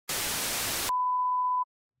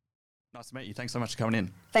Nice to meet you. Thanks so much for coming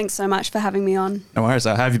in. Thanks so much for having me on. No worries.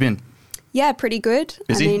 How have you been? Yeah, pretty good.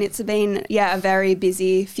 Busy? I mean, it's been, a very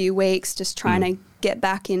busy few weeks just trying to get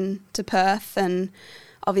back into Perth, and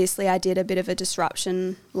obviously I did a bit of a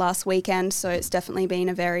disruption last weekend, so it's definitely been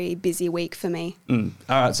a very busy week for me. All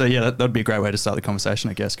right. So, yeah, that'd be a great way to start the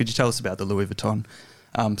conversation, I guess. Could you tell us about the Louis Vuitton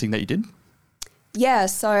thing that you did? Yeah,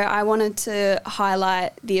 so I wanted to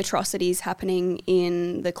highlight the atrocities happening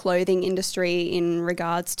in the clothing industry in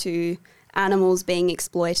regards to animals being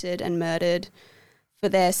exploited and murdered for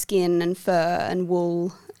their skin and fur and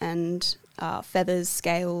wool and feathers,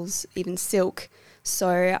 scales, even silk.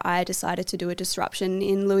 So I decided to do a disruption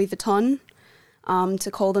in Louis Vuitton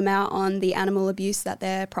to call them out on the animal abuse that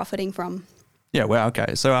they're profiting from. Yeah, wow,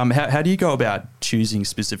 okay. So how do you go about choosing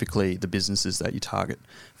specifically the businesses that you target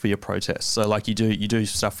for your protests? So like you do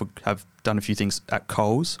stuff, have done a few things at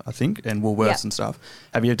Coles, I think, and Woolworths and stuff.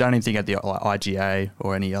 Have you done anything at the IGA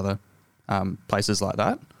or any other places like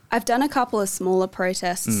that? I've done a couple of smaller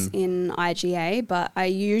protests in IGA, but I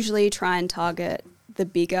usually try and target the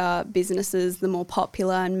bigger businesses, the more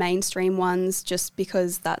popular and mainstream ones, just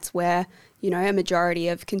because that's where, a majority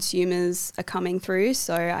of consumers are coming through.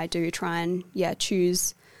 So I do try and,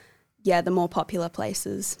 choose, the more popular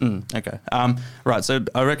places. Okay. Right. So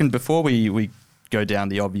I reckon before we go down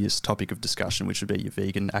the obvious topic of discussion, which would be your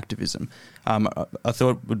vegan activism, I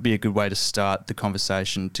thought it would be a good way to start the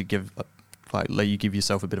conversation to let you give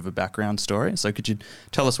yourself a bit of a background story. So could you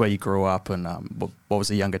tell us where you grew up and what was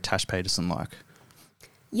the younger Tash Peterson like?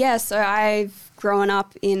 Yeah, so I've grown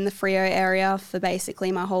up in the Freo area for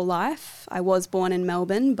basically my whole life. I was born in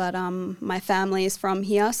Melbourne, but my family is from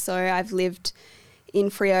here, so I've lived in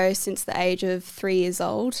Freo since the age of 3 years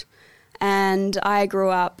old. And I grew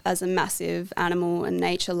up as a massive animal and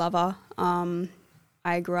nature lover.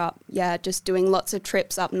 I grew up, just doing lots of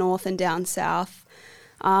trips up north and down south.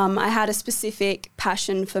 I had a specific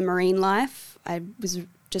passion for marine life. I was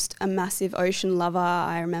just a massive ocean lover.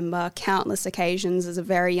 I remember countless occasions as a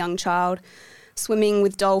very young child swimming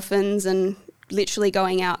with dolphins and literally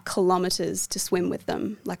going out kilometres to swim with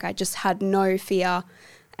them. Like I just had no fear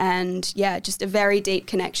and, just a very deep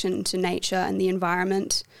connection to nature and the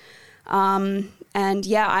environment.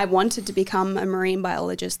 I wanted to become a marine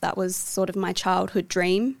biologist. That was sort of my childhood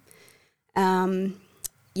dream. And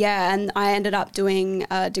I ended up doing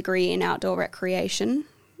a degree in outdoor recreation,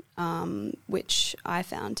 which I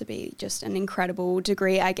found to be just an incredible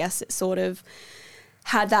degree. I guess it sort of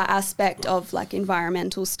had that aspect of like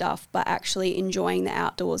environmental stuff, but actually enjoying the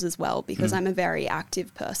outdoors as well, because I'm a very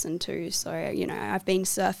active person too. So, I've been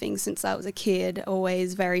surfing since I was a kid,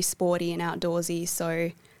 always very sporty and outdoorsy.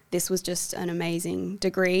 So this was just an amazing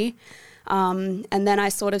degree. And then I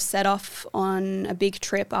sort of set off on a big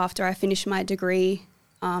trip after I finished my degree,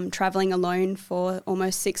 traveling alone for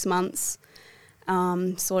almost 6 months.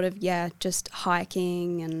 Just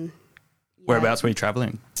hiking and... Whereabouts were you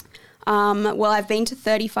travelling? I've been to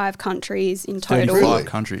 35 countries in total. 35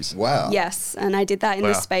 countries? Wow. Yes, and I did that in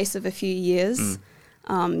the space of a few years.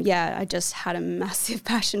 I just had a massive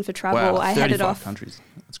passion for travel. Wow, I headed off. Countries.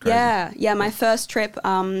 That's crazy. Yeah. My first trip,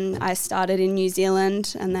 I started in New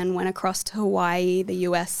Zealand and then went across to Hawaii, the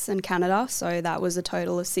US and Canada. So that was a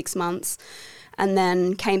total of 6 months. And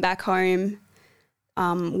then came back home,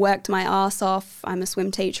 worked my arse off. I'm a swim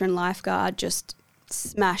teacher and lifeguard, just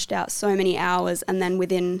smashed out so many hours. And then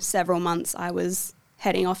within several months, I was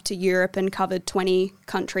heading off to Europe and covered 20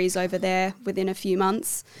 countries over there within a few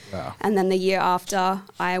months. Wow. And then the year after,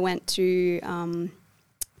 I went to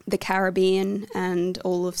the Caribbean and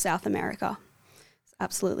all of South America. It's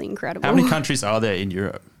absolutely incredible. How many countries are there in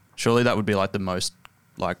Europe? Surely that would be like the most,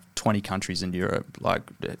 like 20 countries in Europe. Like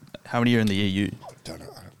how many are in the EU? I don't know.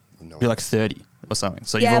 It'd be like 30 or something.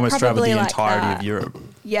 So you've almost traveled the entirety of Europe.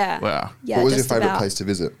 Yeah. Wow. Yeah, what was your favourite place to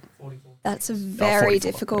visit? That's a very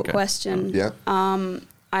difficult question. Yeah.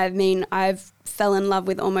 I've fell in love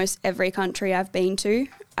with almost every country I've been to.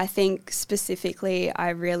 I think specifically I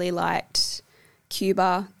really liked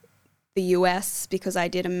Cuba, the US, because I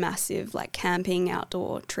did a massive like camping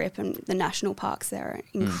outdoor trip, and the national parks there are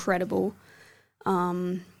incredible.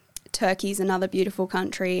 Turkey's another beautiful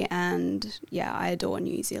country, and I adore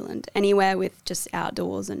New Zealand. Anywhere with just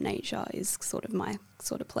outdoors and nature is sort of my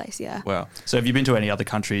sort of place, yeah. Wow. So have you been to any other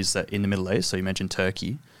countries that in the Middle East? So you mentioned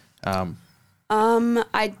Turkey.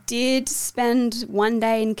 I did spend 1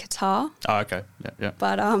 day in Qatar. Oh, okay. Yeah.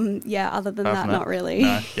 But other than that, not really.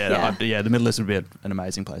 No. The Middle East would be an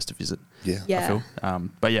amazing place to visit. Yeah. Yeah. I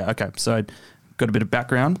feel. Okay. So got a bit of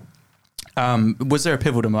background. Was there a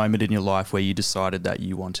pivotal moment in your life where you decided that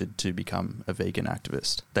you wanted to become a vegan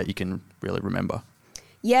activist that you can really remember?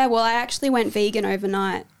 Yeah, well, I actually went vegan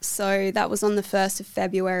overnight. So that was on the 1st of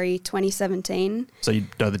February 2017. So you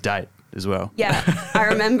know the date as well? Yeah, I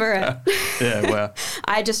remember it. Yeah, wow.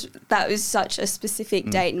 That was such a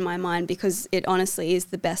specific date in my mind because it honestly is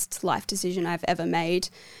the best life decision I've ever made.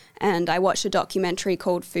 And I watched a documentary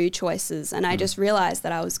called Food Choices, and I just realised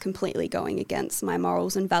that I was completely going against my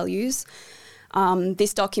morals and values.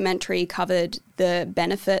 This documentary covered the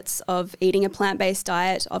benefits of eating a plant-based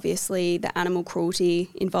diet, obviously the animal cruelty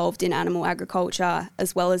involved in animal agriculture,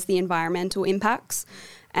 as well as the environmental impacts.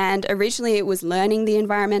 And originally it was learning the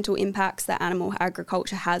environmental impacts that animal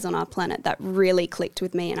agriculture has on our planet that really clicked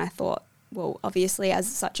with me. And I thought, well, obviously as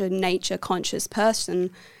such a nature-conscious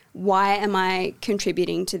person, why am I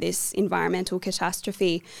contributing to this environmental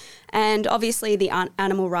catastrophe? And obviously the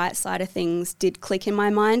animal rights side of things did click in my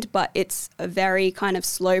mind, but it's a very kind of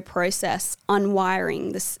slow process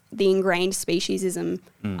unwiring the ingrained speciesism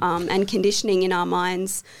and conditioning in our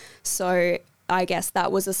minds. So I guess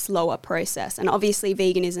that was a slower process. And obviously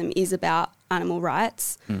veganism is about animal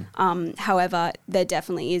rights. However, there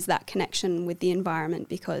definitely is that connection with the environment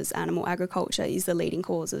because animal agriculture is the leading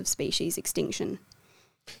cause of species extinction.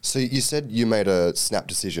 So you said you made a snap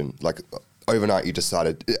decision, like overnight you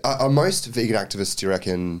decided. Are most vegan activists, do you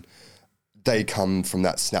reckon, they come from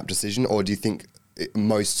that snap decision, or do you think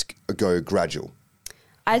most go gradual?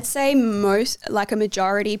 I'd say most, like a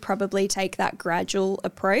majority, probably take that gradual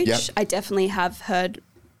approach. Yep. I definitely have heard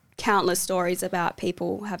countless stories about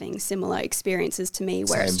people having similar experiences to me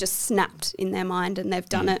where it's just snapped in their mind and they've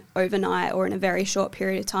done it overnight or in a very short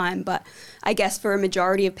period of time. But I guess for a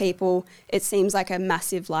majority of people, it seems like a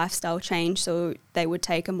massive lifestyle change. So they would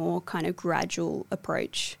take a more kind of gradual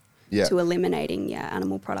approach to eliminating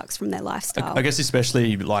animal products from their lifestyle. I guess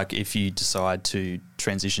especially like if you decide to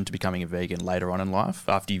transition to becoming a vegan later on in life,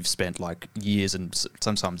 after you've spent like years and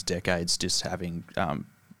sometimes decades just having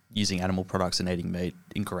using animal products and eating meat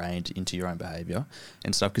ingrained into your own behaviour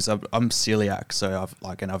and stuff. Because I'm celiac, so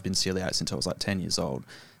I've been celiac since I was like 10 years old.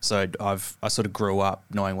 So I sort of grew up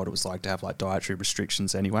knowing what it was like to have like dietary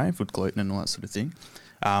restrictions anyway with gluten and all that sort of thing.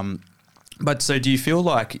 But so do you feel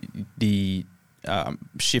like the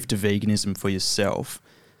shift to veganism for yourself,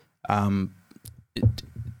 the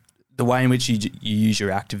way in which you use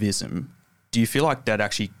your activism, do you feel like that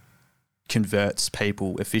actually converts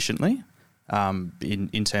people efficiently?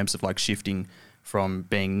 In terms of like shifting from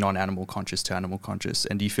being non-animal conscious to animal conscious?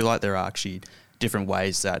 And do you feel like there are actually different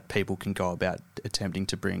ways that people can go about attempting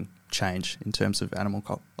to bring change in terms of animal,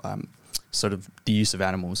 sort of the use of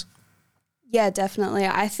animals? Yeah, definitely.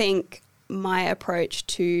 I think my approach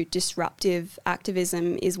to disruptive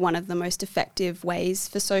activism is one of the most effective ways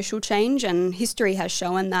for social change, and history has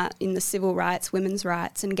shown that in the civil rights, women's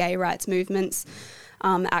rights and gay rights movements,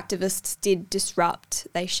 activists did disrupt.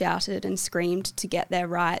 They shouted and screamed to get their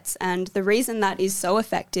rights. And the reason that is so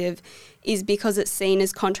effective is because it's seen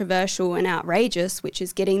as controversial and outrageous, which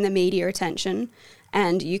is getting the media attention.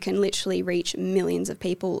 And you can literally reach millions of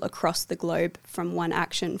people across the globe from one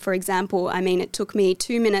action. For example, I mean, it took me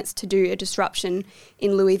 2 minutes to do a disruption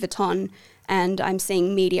in Louis Vuitton, and I'm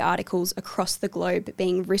seeing media articles across the globe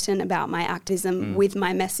being written about my activism with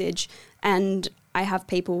my message. And I have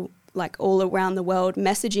people like all around the world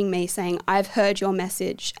messaging me saying, I've heard your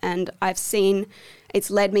message and it's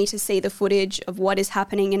led me to see the footage of what is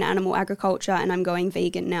happening in animal agriculture and I'm going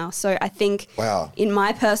vegan now. So I think in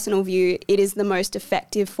my personal view, it is the most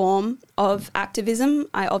effective form of activism.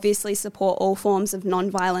 I obviously support all forms of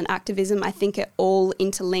non-violent activism. I think it all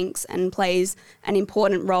interlinks and plays an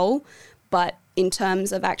important role. But in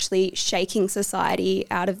terms of actually shaking society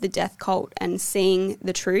out of the death cult and seeing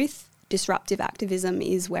the truth, disruptive activism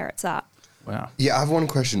is where it's at. Wow. Yeah, I have one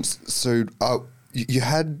question. So you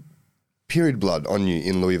had period blood on you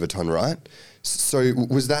in Louis Vuitton, right? So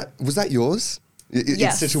was that yours?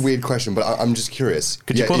 Yes. It's such a weird question, but I'm just curious.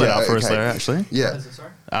 Could you pull that up for us there, actually? Yeah.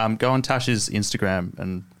 Go on Tash's Instagram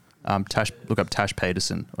and look up Tash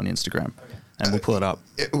Peterson on Instagram and we'll pull it up.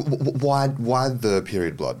 Why the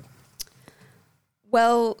period blood?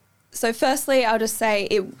 Well, so firstly, I'll just say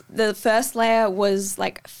the first layer was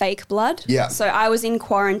like fake blood. Yeah. So I was in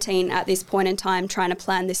quarantine at this point in time trying to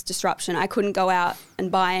plan this disruption. I couldn't go out and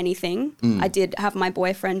buy anything. I did have my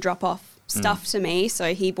boyfriend drop off stuff to me.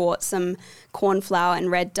 So he bought some corn flour and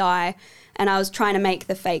red dye and I was trying to make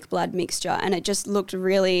the fake blood mixture and it just looked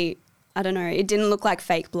really, I don't know, it didn't look like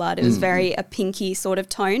fake blood. It was very a pinky sort of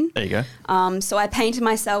tone. There you go. So I painted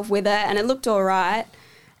myself with it and it looked all right.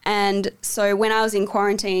 And so when I was in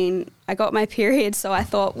quarantine, I got my period. So I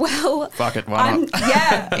thought, well, fuck it, why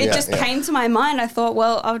not? It just came to my mind. I thought,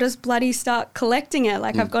 well, I'll just bloody start collecting it.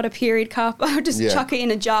 Like I've got a period cup. I'll just chuck it in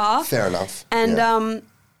a jar. Fair enough. And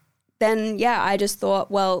then, yeah, I just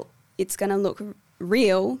thought, well, it's going to look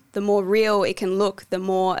real. The more real it can look, the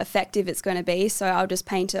more effective it's going to be. So I'll just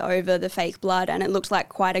paint it over the fake blood, and it looked like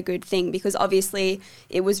quite a good thing because obviously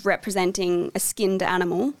it was representing a skinned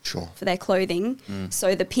animal for their clothing.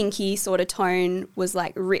 So the pinky sort of tone was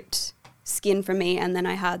like ripped skin from me, and then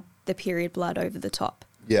I had the period blood over the top.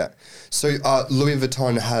 Yeah. So Louis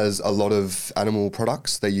Vuitton has a lot of animal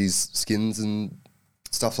products. They use skins and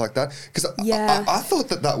stuff like that. Because I thought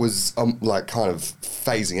that was like kind of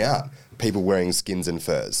phasing out people wearing skins and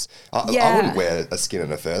furs. I wouldn't wear a skin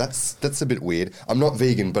and a fur. That's a bit weird. I'm not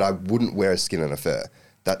vegan, but I wouldn't wear a skin and a fur.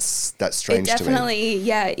 That's strange to me. It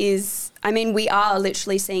definitely, is. I mean, we are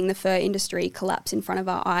literally seeing the fur industry collapse in front of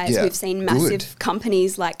our eyes. Yeah, we've seen massive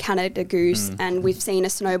companies like Canada Goose, and we've seen a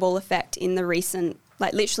snowball effect in the recent,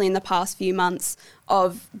 like literally in the past few months,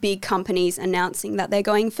 of big companies announcing that they're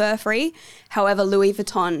going fur-free. However, Louis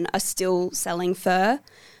Vuitton are still selling fur.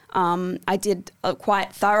 I did a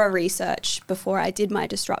quite thorough research before I did my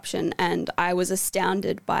disruption, and I was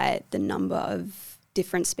astounded by the number of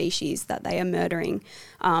different species that they are murdering.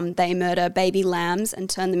 They murder baby lambs and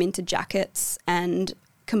turn them into jackets and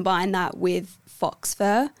combine that with fox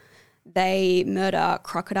fur. They murder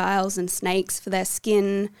crocodiles and snakes for their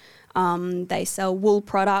skin. They sell wool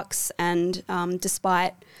products, and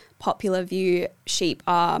despite popular view, sheep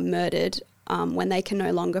are murdered when they can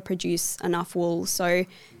no longer produce enough wool. So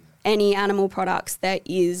any animal products, there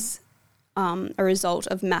is a result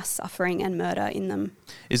of mass suffering and murder in them.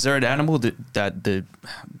 Is there an animal that the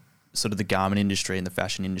sort of the garment industry and the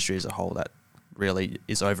fashion industry as a whole that really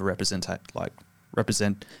is has an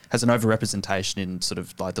overrepresentation in sort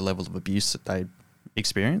of like the level of abuse that they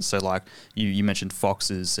experience? So like you mentioned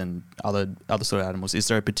foxes and other sort of animals. Is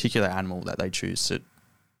there a particular animal that they choose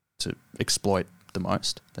to exploit the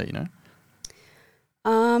most that you know?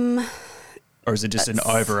 Or is it just an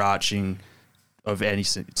overarching of any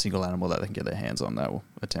single animal that they can get their hands on that will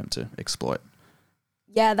attempt to exploit?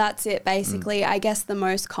 Yeah, that's it basically. I guess the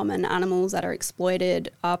most common animals that are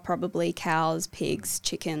exploited are probably cows, pigs,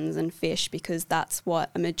 chickens and fish, because that's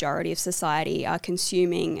what a majority of society are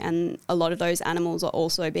consuming, and a lot of those animals are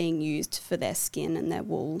also being used for their skin and their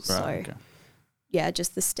wool. Right, so okay. yeah,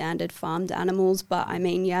 just the standard farmed animals. But I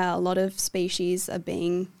mean, yeah, a lot of species are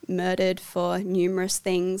being murdered for numerous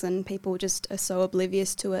things and people just are so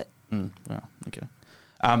oblivious to it. Wow,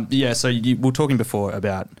 okay. So you were talking before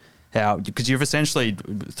about how, because you've essentially,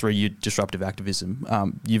 through your disruptive activism,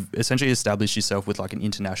 you've essentially established yourself with like an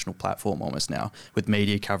international platform almost now, with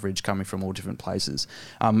media coverage coming from all different places.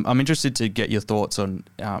 I'm interested to get your thoughts on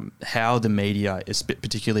how the media,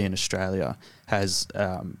 particularly in Australia, has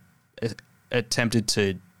attempted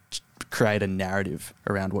to create a narrative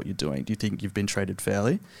around what you're doing. Do you think you've been treated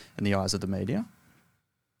fairly in the eyes of the media?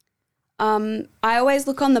 I always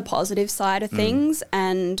look on the positive side of things,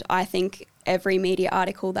 and I think every media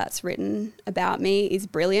article that's written about me is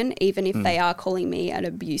brilliant. Even if they are calling me an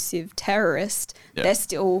abusive terrorist, they're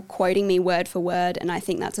still quoting me word for word, and I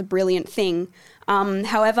think that's a brilliant thing.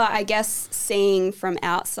 However, I guess seeing from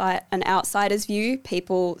an outsider's view,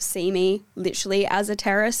 people see me literally as a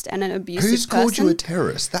terrorist and an abusive person. Who's called you a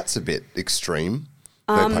terrorist? That's a bit extreme.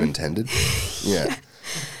 No pun intended. Yeah.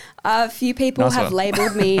 A few people have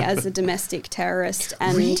labelled me as a domestic terrorist,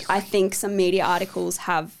 and really? I think some media articles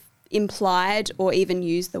have implied or even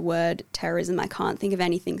used the word terrorism. I can't think of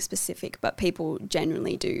anything specific, but people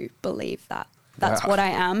genuinely do believe that. That's what I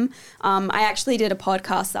am. I actually did a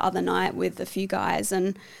podcast the other night with a few guys,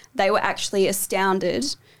 and they were actually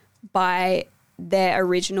astounded by their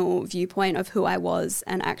original viewpoint of who I was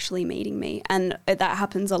and actually meeting me. And that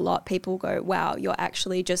happens a lot. People go, wow, you're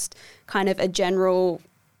actually just kind of a general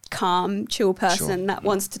calm, chill person that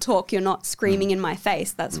wants to talk. You're not screaming in my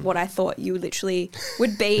face. That's what I thought you literally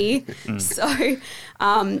would be. So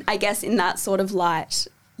I guess in that sort of light,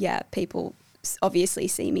 people obviously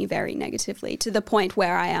see me very negatively, to the point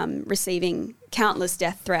where I am receiving countless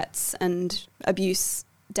death threats and abuse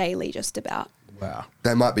daily just about. Wow.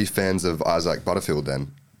 They might be fans of Isaac Butterfield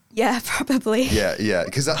then. Yeah, probably. Yeah,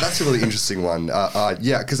 because that's a really interesting one.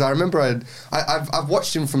 Because I remember I've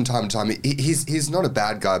watched him from time to time. He's not a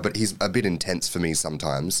bad guy, but he's a bit intense for me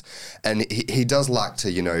sometimes. And he does like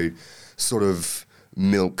to, sort of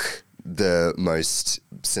milk the most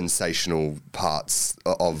sensational parts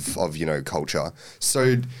of culture.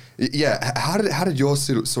 So, how did your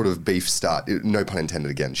sort of beef start? No pun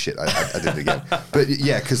intended again. Shit, I did it again. But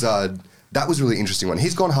yeah, because that was a really interesting one.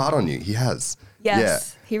 He's gone hard on you. He has.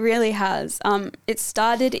 Yes, he really has. It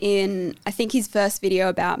started I think his first video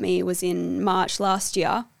about me was in March last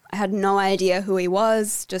year. I had no idea who he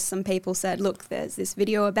was. Just some people said, look, there's this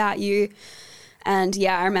video about you. And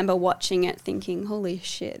yeah, I remember watching it thinking, holy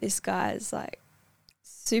shit, this guy's like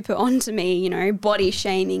super onto me, you know, body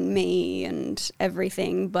shaming me and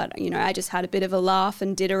everything. But, you know, I just had a bit of a laugh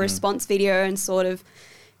and did a response video and sort of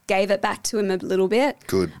gave it back to him a little bit.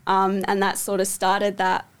 Good. And that sort of started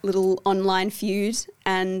that little online feud.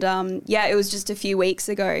 And yeah, it was just a few weeks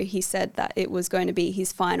ago he said that it was going to be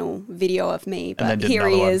his final video of me. But here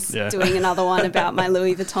he is doing another one about my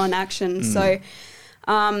Louis Vuitton action. So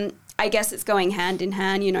I guess it's going hand in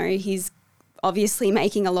hand. You know, he's obviously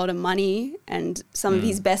making a lot of money and some of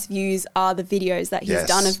his best views are the videos that he's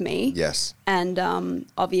done of me. Yes. And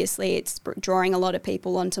obviously it's drawing a lot of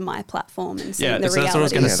people onto my platform and seeing the reality. That's what I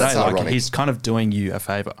was going to say. Like, ironic. he's kind of doing you a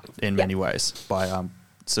favour in many ways by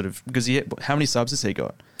sort of, because how many subs has he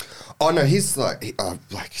got? Oh no, he's like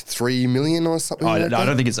 3 million or something. I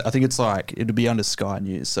don't think I think it's like, it'll be under Sky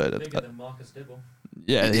News. So Bigger than Marcus Dibble.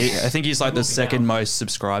 Yeah, I think he's like the second most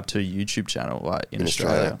subscribed to YouTube channel like in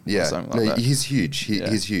Australia. Yeah, or something like that. He's huge.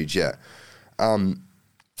 He's huge. Yeah,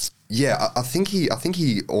 I think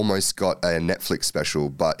he almost got a Netflix special,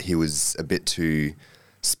 but he was a bit too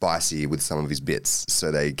spicy with some of his bits, so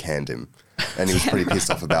they canned him, and he was pretty pissed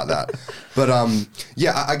off about that. But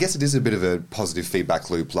I guess it is a bit of a positive feedback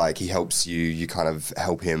loop. Like he helps you, you kind of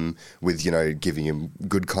help him with, you know, giving him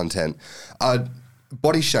good content.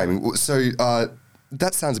 Body shaming. So.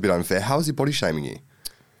 That sounds a bit unfair. How is he body shaming you?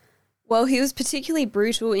 Well, he was particularly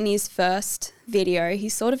brutal in his first video. He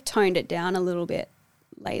sort of toned it down a little bit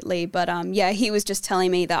lately. But yeah, he was just telling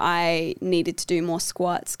me that I needed to do more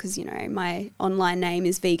squats because, you know, my online name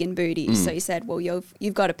is Vganbooty. So he said, well,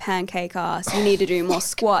 you've got a pancake ass. You need to do more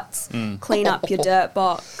squats, clean up your dirt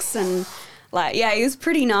box and... Like, yeah, he was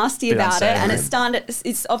pretty nasty about it, and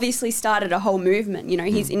it's obviously started a whole movement. You know,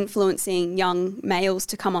 he's influencing young males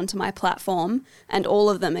to come onto my platform, and all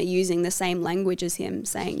of them are using the same language as him,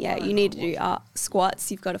 saying, yeah, you need to do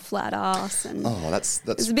squats, you've got a flat ass. And that's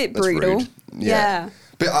it's a bit brutal. Rude. Yeah.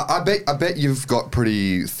 But I bet you've got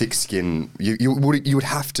pretty thick skin. You would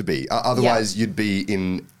have to be. Otherwise, you'd be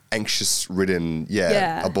in anxious-ridden,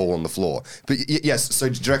 a ball on the floor. But yes, so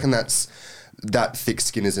do you reckon that thick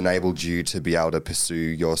skin has enabled you to be able to pursue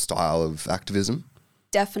your style of activism?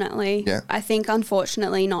 Definitely. Yeah. I think,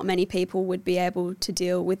 unfortunately, not many people would be able to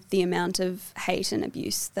deal with the amount of hate and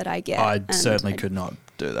abuse that I get. I certainly could not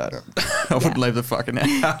do that. I wouldn't leave the fucking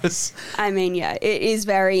house. I mean, yeah, it is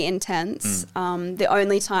very intense. The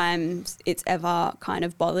only times it's ever kind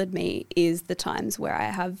of bothered me is the times where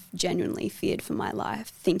I have genuinely feared for my life,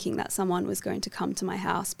 thinking that someone was going to come to my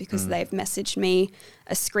house because they've messaged me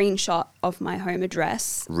a screenshot of my home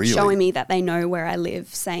address, showing me that they know where I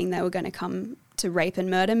live, saying they were going to come to rape and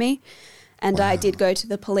murder me. And I did go to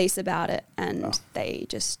the police about it and they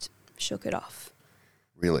just shook it off.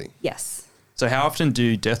 Really? Yes. So how often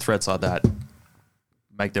do death threats like that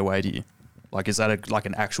make their way to you? Like, is that like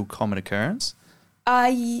an actual common occurrence?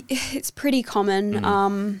 It's pretty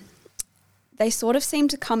common. They sort of seem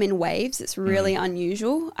to come in waves. It's really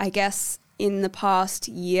unusual. I guess in the past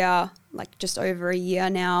year, like just over a year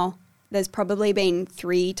now, there's probably been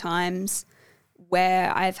 3 times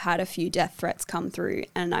where I've had a few death threats come through,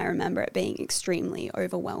 and I remember it being extremely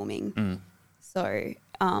overwhelming. So...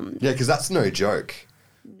 yeah, because that's no joke.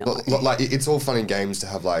 No. Like it's all fun and games to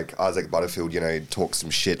have like Isaac Butterfield, you know, talk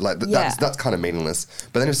some shit. Like that's kind of meaningless.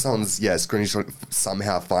 But then if someone's screenshot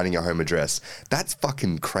somehow finding your home address, that's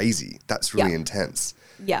fucking crazy. That's really intense.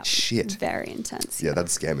 Yeah. Shit. Very intense. Yeah, that'd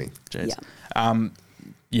scare me. Jeez.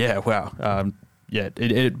 Yeah. Wow.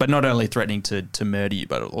 But not only threatening to murder you,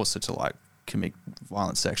 but also to like commit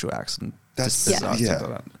violent sexual acts and that's bizarre stuff like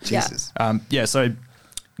that. Jesus. So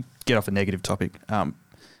get off a negative topic.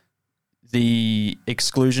 The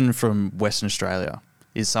exclusion from Western Australia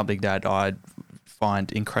is something that I find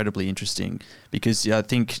incredibly interesting because I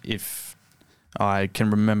think if I can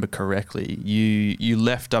remember correctly, you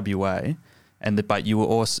left WA, but you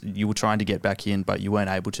were trying to get back in, but you weren't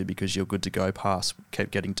able to because your good to go pass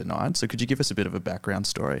kept getting denied. So could you give us a bit of a background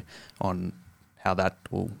story on how that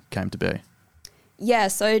all came to be? Yeah,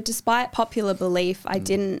 so despite popular belief, I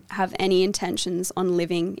didn't have any intentions on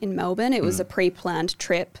living in Melbourne. It was a pre-planned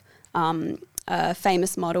trip. A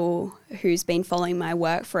famous model who's been following my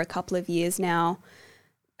work for a couple of years now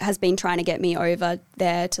has been trying to get me over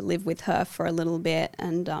there to live with her for a little bit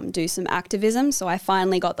and do some activism. So I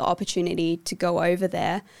finally got the opportunity to go over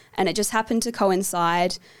there, and it just happened to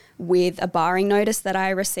coincide with a barring notice that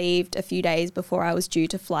I received a few days before I was due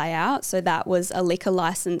to fly out. So that was a liquor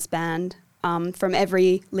license ban from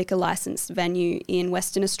every liquor licensed venue in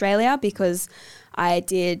Western Australia because I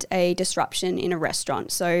did a disruption in a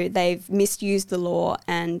restaurant. So they've misused the law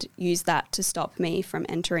and used that to stop me from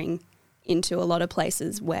entering into a lot of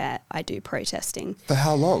places where I do protesting. For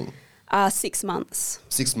how long? 6 months.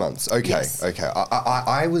 6 months. Okay. Yes. Okay.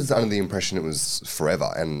 I was under the impression it was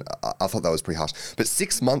forever, and I thought that was pretty harsh. But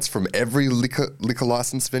 6 months from every liquor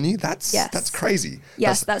license venue, that's crazy.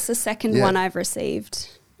 Yes, that's the second one I've received.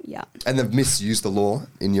 Yeah. And they've misused the law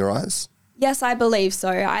in your eyes? Yes, I believe so.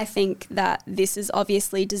 I think that this is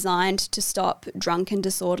obviously designed to stop drunk and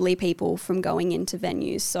disorderly people from going into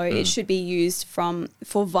venues. So it should be used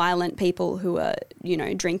for violent people who are,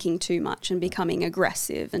 drinking too much and becoming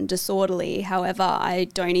aggressive and disorderly. However, I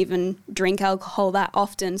don't even drink alcohol that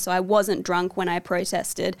often, so I wasn't drunk when I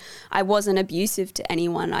protested. I wasn't abusive to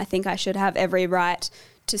anyone. I think I should have every right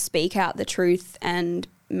to speak out the truth and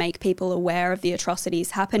make people aware of the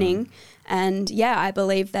atrocities happening. And I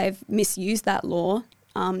believe they've misused that law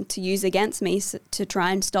to use against me to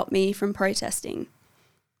try and stop me from protesting.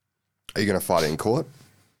 Are you going to fight it in court?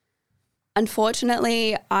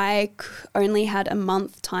 Unfortunately, I only had a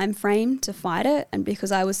month time frame to fight it, and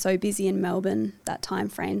because I was so busy in Melbourne, that time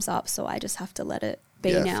frame's up, so I just have to let it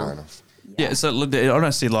be now. Fair enough. Yeah, so look, I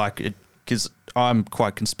honestly like it because I'm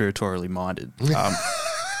quite conspiratorially minded.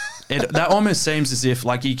 That almost seems as if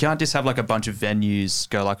like you can't just have like a bunch of venues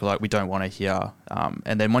go like we don't want to hear,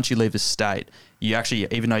 and then once you leave the state, you actually,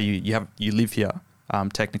 even though you live here,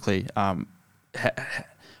 technically,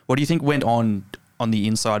 what do you think went on the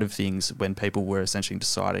inside of things when people were essentially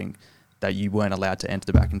deciding that you weren't allowed to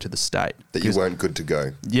enter back into the state? That you weren't good to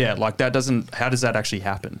go. Yeah, like that doesn't. How does that actually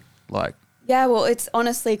happen? Like. Yeah, well, it's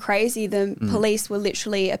honestly crazy. The police were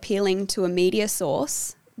literally appealing to a media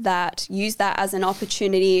source that used that as an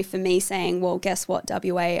opportunity for me saying, well, guess what,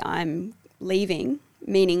 WA, I'm leaving,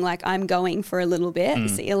 meaning like I'm going for a little bit,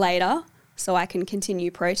 see you later, so I can continue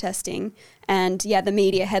protesting. And the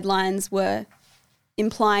media headlines were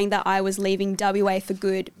implying that I was leaving WA for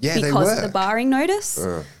good because of the barring notice.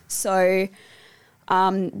 So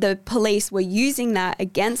the police were using that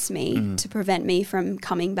against me to prevent me from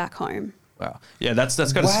coming back home. Wow. Yeah, that's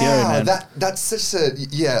kind of scary, man. That's such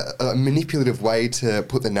a manipulative way to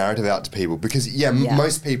put the narrative out to people because,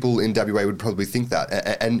 most people in WA would probably think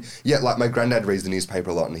that. And like my granddad reads the newspaper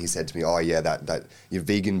a lot and he said to me, that your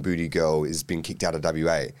Vganbooty girl is being kicked out of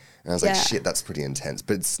WA. And I was like, shit, that's pretty intense.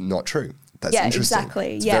 But it's not true. That's interesting.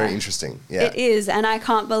 Exactly. It's very interesting. Yeah. It is. And I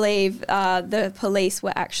can't believe the police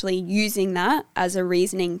were actually using that as a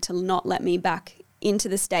reasoning to not let me back into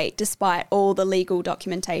the state, despite all the legal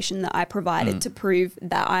documentation that I provided to prove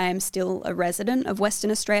that I am still a resident of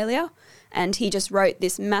Western Australia. And he just wrote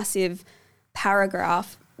this massive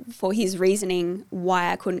paragraph for his reasoning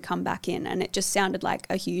why I couldn't come back in. And it just sounded like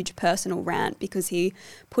a huge personal rant because he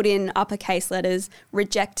put in uppercase letters,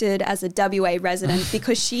 rejected as a WA resident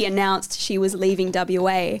because she announced she was leaving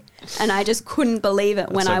WA. And I just couldn't believe it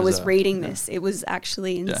when I was reading this. It was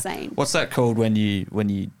actually insane. What's that called when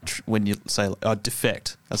you say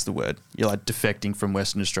defect? That's the word. You're like defecting from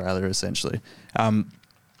Western Australia, essentially.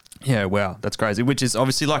 Yeah, wow, that's crazy, which is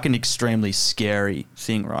obviously like an extremely scary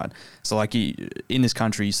thing, right? So like in this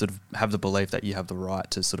country, you sort of have the belief that you have the right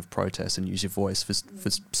to sort of protest and use your voice for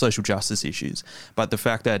social justice issues. But the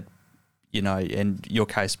fact that, and your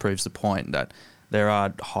case proves the point that there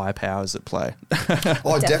are higher powers at play.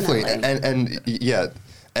 Oh, definitely.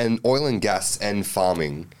 And oil and gas and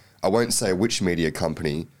farming, I won't say which media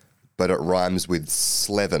company, but it rhymes with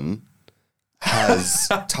Slevin, has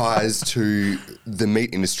ties to the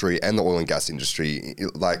meat industry and the oil and gas industry.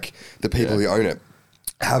 Like the people who own it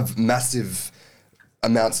have massive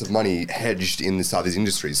amounts of money hedged in these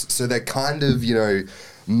industries. So they're kind of,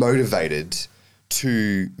 motivated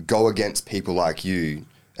to go against people like you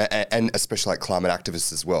and especially like climate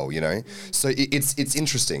activists as well, So it's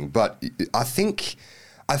interesting. But I think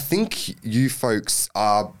you folks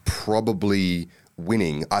are probably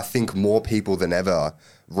winning. I think more people than ever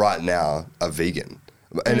right now are vegan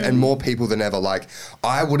and more people than ever. Like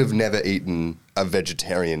I would have never eaten a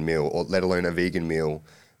vegetarian meal or let alone a vegan meal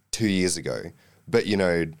 2 years ago. But,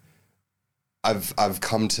 I've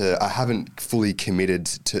come to, I haven't fully committed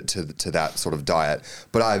to that sort of diet,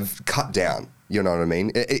 but I've cut down, you know what I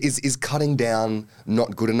mean? Is cutting down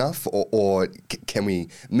not good enough or can we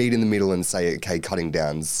meet in the middle and say, okay, cutting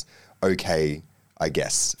down's okay, I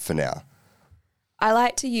guess, for now? I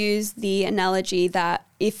like to use the analogy that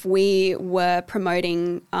if we were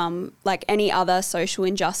promoting like any other social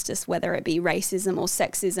injustice, whether it be racism or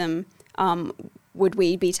sexism, would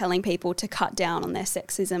we be telling people to cut down on their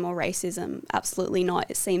sexism or racism? Absolutely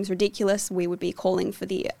not. It seems ridiculous. We would be calling for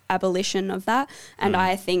the abolition of that. And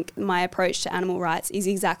I think my approach to animal rights is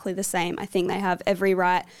exactly the same. I think they have every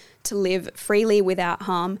right to live freely without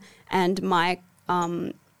harm. And my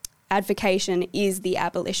advocation is the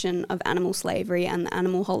abolition of animal slavery and the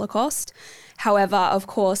animal holocaust. However, of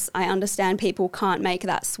course, I understand people can't make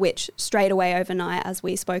that switch straight away overnight, as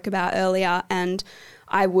we spoke about earlier, and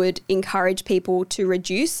I would encourage people to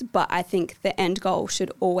reduce, but I think the end goal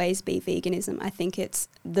should always be veganism. I think it's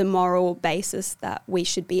the moral basis that we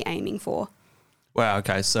should be aiming for. Wow.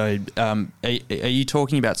 Okay. So, are you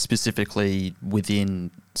talking about specifically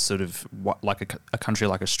within sort of what, like a country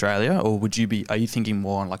like Australia, or are you thinking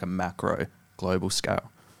more on like a macro global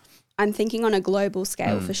scale? I'm thinking on a global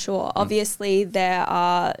scale for sure. Obviously, there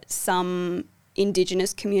are some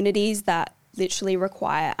Indigenous communities that literally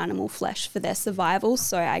require animal flesh for their survival.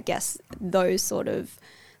 So I guess those sort of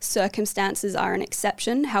circumstances are an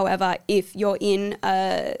exception. However, if you're in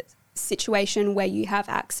a situation where you have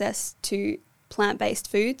access to plant-based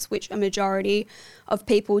foods, which a majority of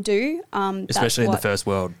people do. Especially in the first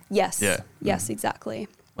world. Yes. Yeah. Yes, exactly.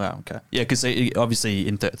 Wow, okay. Yeah, because obviously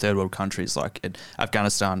in third world countries, like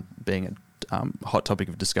Afghanistan being a hot topic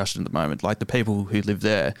of discussion at the moment, like the people who live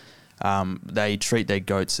there, they treat their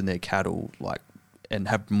goats and their cattle and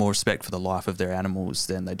have more respect for the life of their animals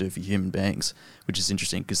than they do for human beings, which is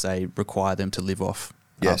interesting because they require them to live off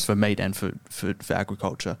for meat and for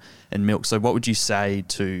agriculture and milk. So what would you say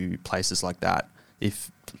to places like that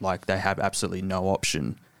if like they have absolutely no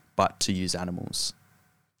option but to use animals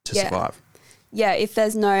to survive? Yeah, if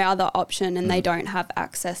there's no other option and they don't have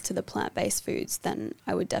access to the plant-based foods, then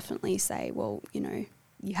I would definitely say, well,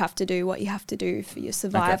 you have to do what you have to do for your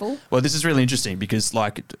survival. Okay. Well, this is really interesting because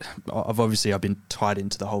I've been tied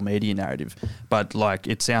into the whole media narrative, but like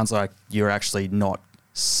it sounds like you're actually not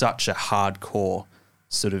such a hardcore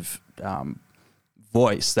sort of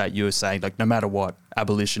voice that you're saying like no matter what,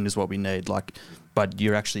 abolition is what we need, but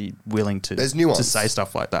you're actually willing to say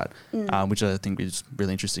stuff like that, which I think is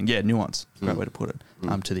really interesting. Yeah, nuance, great way to put it,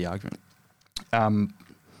 to the argument.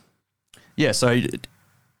 So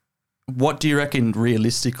what do you reckon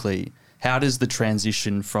realistically, how does the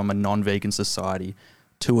transition from a non-vegan society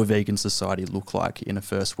to a vegan society look like in a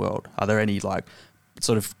first world? Are there any like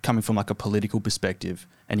sort of coming from like a political perspective,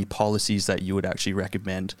 any policies that you would actually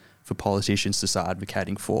recommend for politicians to start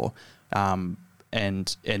advocating for,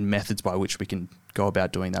 and methods by which we can go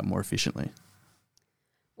about doing that more efficiently?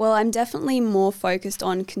 Well, I'm definitely more focused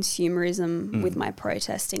on consumerism with my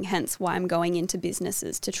protesting, hence why I'm going into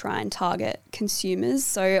businesses to try and target consumers.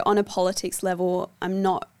 So on a politics level, I'm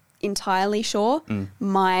not entirely sure.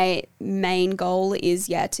 My main goal is,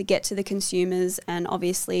 to get to the consumers and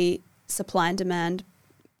obviously supply and demand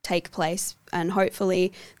take place, and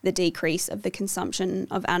hopefully the decrease of the consumption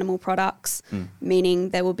of animal products, meaning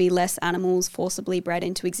there will be less animals forcibly bred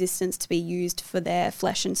into existence to be used for their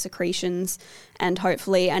flesh and secretions, and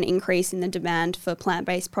hopefully an increase in the demand for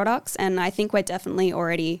plant-based products. And I think we're definitely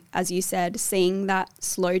already, as you said, seeing that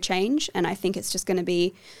slow change, and I think it's just going to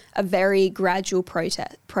be a very gradual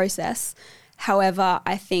process. However,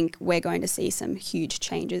 I think we're going to see some huge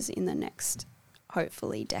changes in the next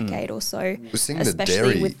hopefully decade or so,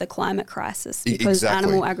 especially with the climate crisis, because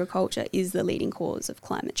animal agriculture is the leading cause of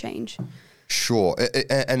climate change. Sure,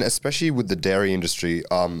 and especially with the dairy industry,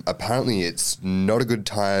 apparently it's not a good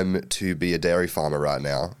time to be a dairy farmer right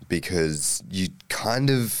now because you kind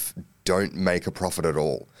of don't make a profit at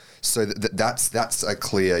all. So that's a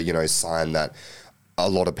clear, sign that a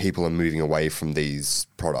lot of people are moving away from these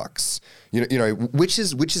products. Which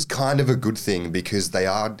is kind of a good thing because they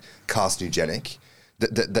are carcinogenic.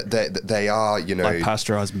 They are, like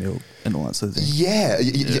pasteurized milk and all that sort of thing.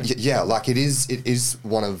 Yeah. Like it is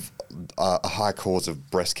one of a high cause of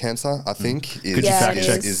breast cancer, I think. Could you fact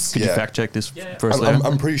check this for us?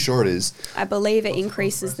 I'm pretty sure it is. I believe it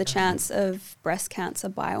increases the chance of breast cancer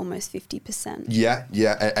by almost 50%. Yeah,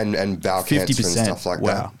 and bowel cancer and stuff like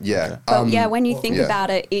that. Yeah. Okay. But when you think about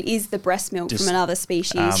it, it is the breast milk from another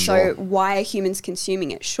species. So why are humans consuming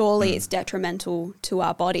it? Surely it's detrimental to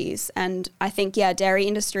our bodies. And I think, the dairy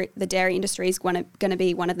industry is going to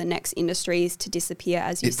be one of the next industries to disappear,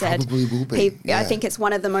 as you said. Probably will be. I think it's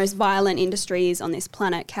one of the most violent industries on this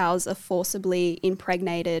planet. Cows are forcibly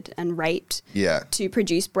impregnated and raped to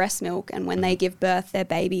produce breast milk, and when they give birth, their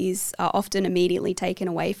babies are often immediately taken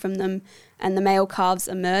away from them, and the male calves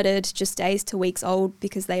are murdered just days to weeks old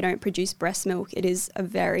because they don't produce breast milk. It is a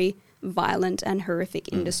very violent and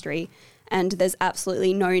horrific industry, and there's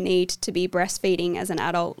absolutely no need to be breastfeeding as an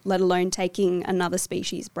adult, let alone taking another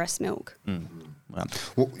species' breast milk. Wow.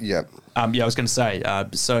 Well, yeah. I was going to say,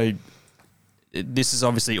 so this is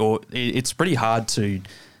obviously, it's pretty hard to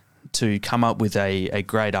come up with a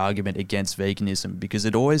great argument against veganism because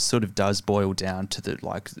it always sort of does boil down to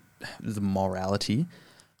the morality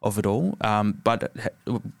of it all. But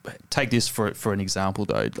take this for an example,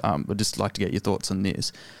 though. I'd just like to get your thoughts on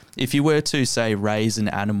this. If you were to, say, raise an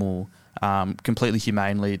animal completely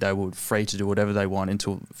humanely, they were free to do whatever they want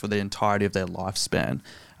for the entirety of their lifespan.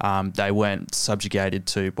 They weren't subjugated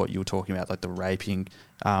to what you were talking about, like the raping,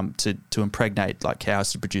 to impregnate like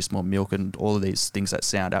cows to produce more milk and all of these things that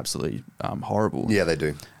sound absolutely horrible. Yeah, they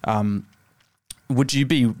do. Would you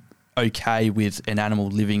be okay with an animal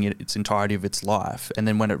living its entirety of its life, and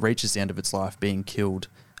then when it reaches the end of its life being killed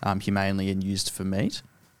humanely and used for meat?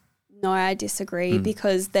 No, I disagree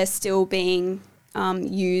because they're still being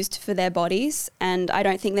used for their bodies, and I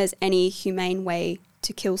don't think there's any humane way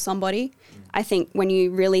to kill somebody. I think when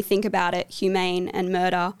you really think about it, humane and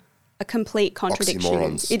murder are complete contradiction.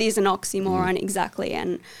 Oxymorons. It is an oxymoron, exactly.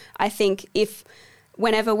 And I think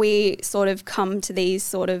whenever we sort of come to these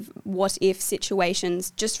sort of what if situations,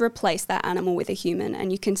 just replace that animal with a human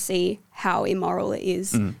and you can see how immoral it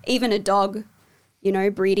is. Even a dog,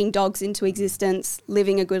 breeding dogs into existence,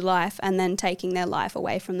 living a good life and then taking their life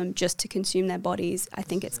away from them just to consume their bodies. I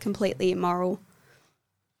think it's completely immoral.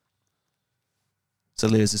 So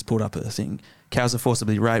Leah's just pulled up a thing. Cows are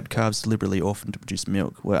forcibly raped, calves deliberately orphaned to produce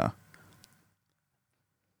milk. Wow.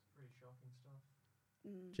 Pretty shocking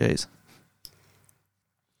stuff. Jeez.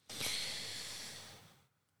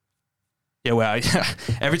 Yeah, well,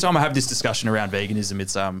 every time I have this discussion around veganism,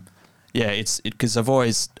 it's because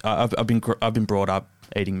I've been brought up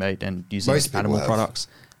eating meat and using animal products.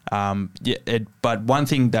 But one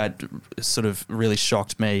thing that sort of really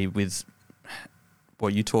shocked me with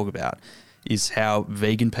what you talk about is how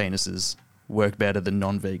vegan penises work better than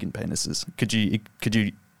non-vegan penises. Could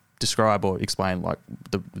you describe or explain like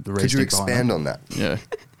the reason? Could you expand on that? Yeah.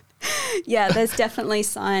 Yeah, there's definitely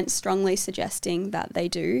science strongly suggesting that they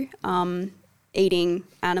do. Eating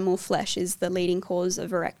animal flesh is the leading cause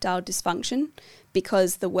of erectile dysfunction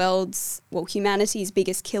because humanity's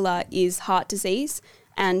biggest killer is heart disease,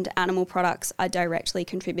 and animal products are directly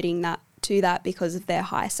contributing to that because of their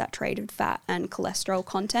high saturated fat and cholesterol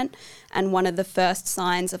content. And one of the first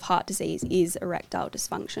signs of heart disease is erectile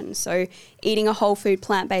dysfunction. So eating a whole food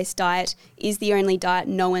plant-based diet is the only diet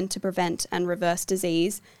known to prevent and reverse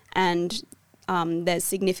disease, and there's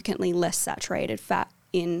significantly less saturated fat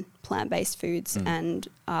in plant-based foods and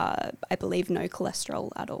I believe no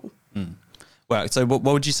cholesterol at all. Well, so what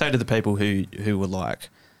would you say to the people who were like,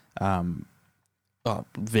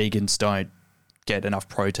 vegans don't get enough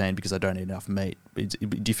protein because they don't eat enough meat? Do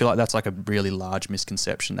you feel like that's like a really large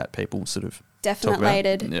misconception that people sort of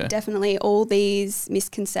Definitely all these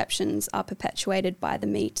misconceptions are perpetuated by the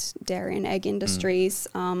meat, dairy and egg industries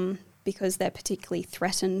because they're particularly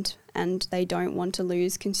threatened and they don't want to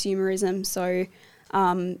lose consumerism. So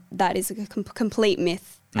that is a complete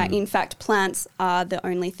myth. In fact, plants are the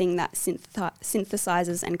only thing that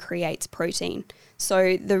synthesizes and creates protein.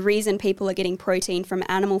 So the reason people are getting protein from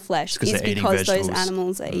animal flesh is because those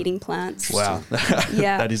animals are eating plants. Wow.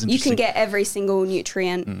 Yeah, that is interesting. You can get every single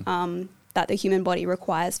nutrient that the human body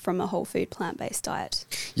requires from a whole food plant-based diet.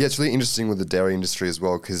 Yeah, it's really interesting with the dairy industry as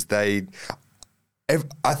well because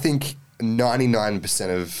I think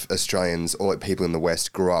 99% of Australians or people in the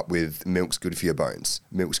West grew up with milk's good for your bones.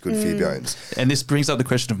 Milk's good for your bones. And this brings up the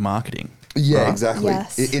question of marketing. Yeah, exactly.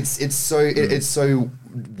 Yes. It's so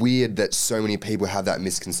weird that so many people have that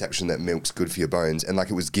misconception that milk's good for your bones, and like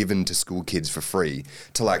it was given to school kids for free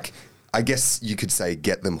to like, I guess you could say,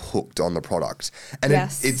 get them hooked on the product. And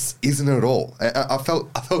it isn't at all. I felt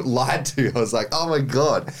lied to. I was like, oh my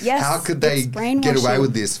God, how could they get away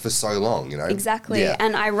with this for so long, Exactly. Yeah.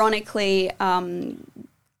 And ironically,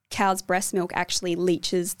 cow's breast milk actually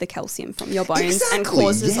leaches the calcium from your bones and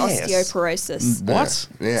causes osteoporosis. What?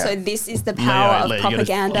 Yeah. So this is the power of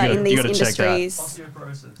propaganda in these industries.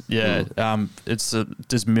 Osteoporosis. Yeah.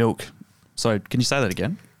 Does milk... Sorry, can you say that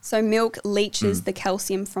again? So milk leaches the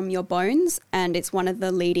calcium from your bones, and it's one of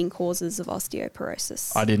the leading causes of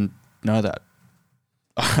osteoporosis. I didn't know that.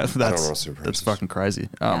 That's fucking crazy.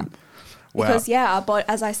 Wow. Because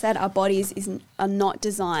as I said, our bodies are not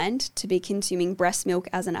designed to be consuming breast milk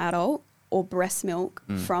as an adult or breast milk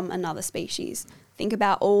from another species. Think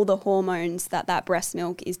about all the hormones that breast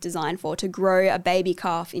milk is designed for to grow a baby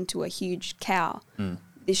calf into a huge cow.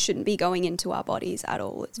 This shouldn't be going into our bodies at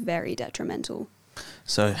all. It's very detrimental.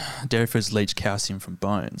 So dairy foods leach calcium from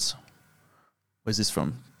bones. Where's this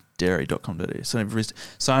from? dairy.com.au. So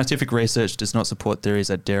scientific research does not support theories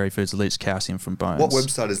that dairy foods leach calcium from bones. What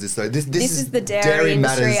website is this though? This is the dairy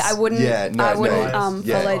industry. Matters. I wouldn't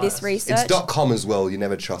follow this research. It's .com as well. You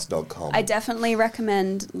never trust .com. I definitely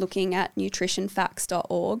recommend looking at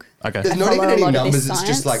nutritionfacts.org. Okay. There's not even any numbers. It's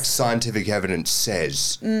just like scientific evidence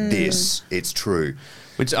says this. It's true.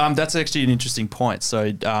 Which that's actually an interesting point.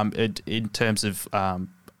 So in terms of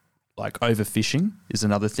like overfishing is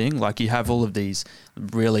another thing. Like you have all of these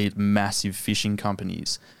really massive fishing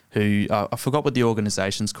companies who I forgot what the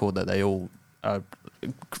organisation's called, that they all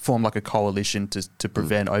form like a coalition to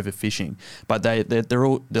prevent overfishing. But they're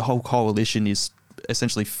all, the whole coalition is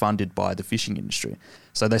essentially funded by the fishing industry.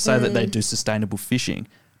 So they say that they do sustainable fishing,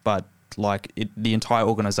 but like the entire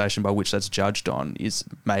organisation by which that's judged on is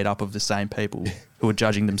made up of the same people who are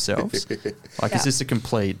judging themselves. Like, is this a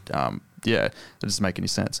complete... that doesn't make any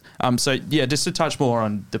sense. So yeah, just to touch more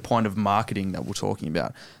on the point of marketing that we're talking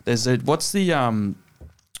about. What's the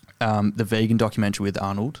vegan documentary with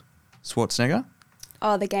Arnold Schwarzenegger?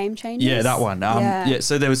 Oh, The Game Changers? Yeah, that one.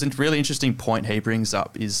 So there was a really interesting point he brings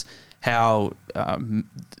up is how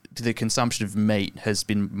the consumption of meat has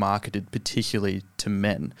been marketed particularly to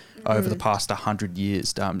men over the past 100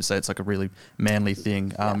 years. So it's like a really manly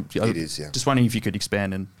thing. It is, yeah. Just wondering if you could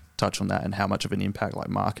expand and touch on that and how much of an impact like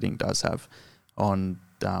marketing does have on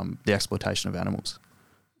the exploitation of animals.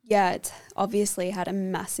 Yeah, it's obviously had a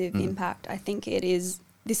massive impact. I think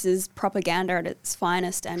this is propaganda at its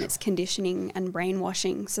finest, and it's conditioning and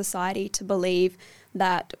brainwashing society to believe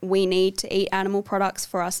that we need to eat animal products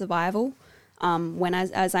for our survival. When,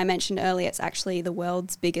 as I mentioned earlier, it's actually the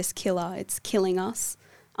world's biggest killer. It's killing us.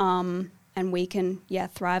 And we can,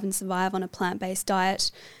 thrive and survive on a plant-based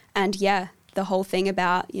diet. And the whole thing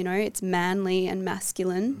about, it's manly and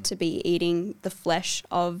masculine to be eating the flesh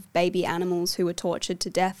of baby animals who were tortured to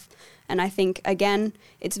death. And I think, again,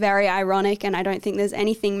 it's very ironic, and I don't think there's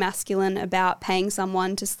anything masculine about paying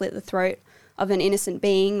someone to slit the throat of an innocent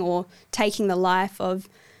being or taking the life of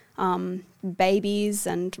babies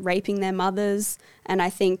and raping their mothers. And I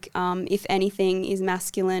think, if anything is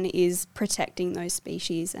masculine, is protecting those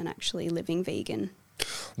species and actually living vegan.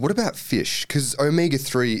 What about fish? Because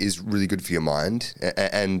omega-3 is really good for your mind,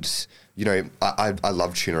 and I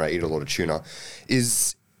love tuna. I eat a lot of tuna.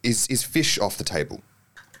 Is fish off the table?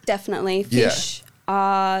 Definitely. Fish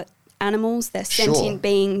are animals. They're sentient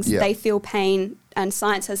beings. Yeah. They feel pain, and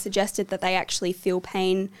science has suggested that they actually feel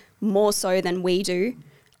pain more so than we do.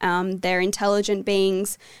 They're intelligent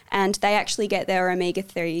beings, and they actually get their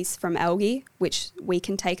omega-3s from algae, which we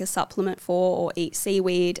can take a supplement for, or eat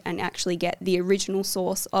seaweed and actually get the original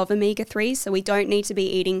source of omega-3s. So we don't need to be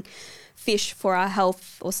eating fish for our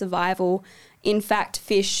health or survival. In fact,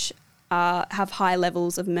 fish have high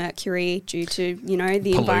levels of mercury due to, the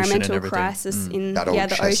pollution, environmental crisis in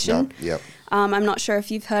the ocean. Yep. I'm not sure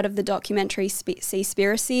if you've heard of the documentary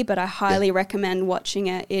Seaspiracy, but I highly recommend watching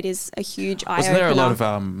it. It is a huge eye-opener. Wasn't there a lot of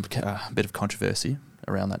a bit of controversy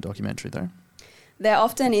around that documentary, though? There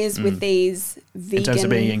often is with these vegan in terms of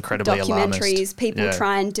being incredibly documentaries. Alarmist. People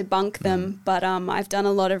try and debunk them, but I've done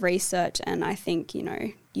a lot of research, and I think,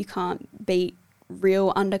 you can't beat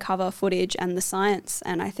real undercover footage and the science,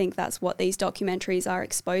 and I think that's what these documentaries are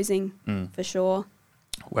exposing for sure.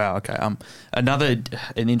 Wow. Okay. An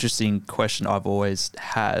interesting question I've always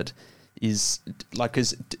had is like,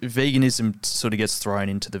 because veganism sort of gets thrown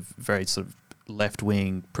into the very sort of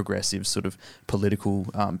left-wing, progressive sort of political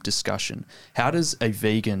discussion. How does a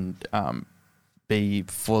vegan be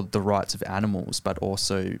for the rights of animals, but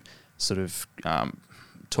also sort of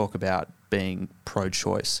talk about being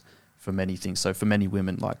pro-choice for many things? So for many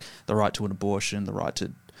women, like the right to an abortion, the right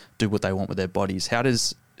to do what they want with their bodies. How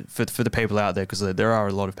does, for the people out there, because there are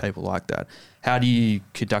a lot of people like that, how do you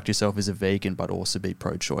conduct yourself as a vegan but also be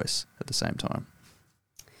pro-choice at the same time?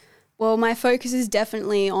 Well, my focus is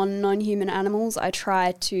definitely on non-human animals. I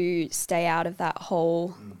try to stay out of that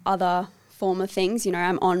whole other form of things.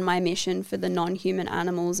 I'm on my mission for the non-human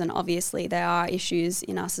animals, and obviously there are issues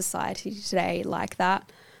in our society today like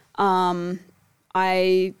that.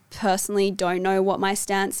 I personally don't know what my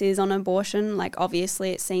stance is on abortion. Like, obviously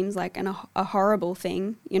it seems like a horrible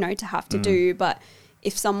thing, to have to do. But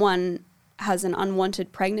if someone has an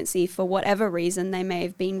unwanted pregnancy for whatever reason, they may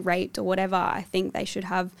have been raped or whatever, I think they should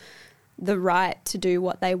have the right to do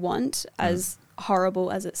what they want, as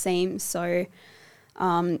horrible as it seems. So,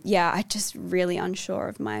 I'm just really unsure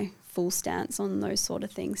of my full stance on those sort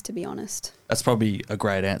of things, to be honest. That's probably a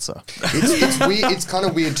great answer. It's weird. It's kind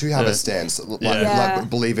of weird to have a stance, like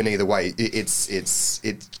believe in either way. It's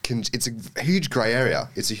a huge grey area.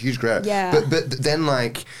 It's a huge grey area. Yeah. But then,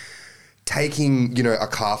 like, taking a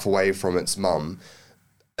calf away from its mum,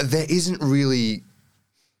 there isn't really,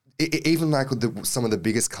 even like some of the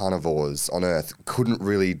biggest carnivores on earth couldn't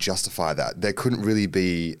really justify that. There couldn't really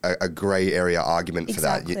be a grey area argument for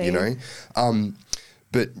that, you know?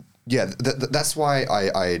 But yeah, that's why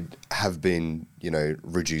I have been,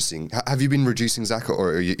 reducing. Have you been reducing, Zach,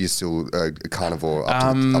 or are you still a carnivore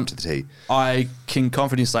up to the T? I can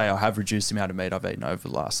confidently say I have reduced the amount of meat I've eaten over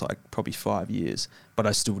the last probably 5 years, but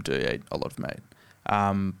I still do eat a lot of meat.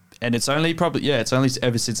 And it's only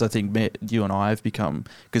ever since I think you and I have become,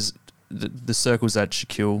 because the circles that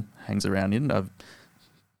Shaquille hangs around in are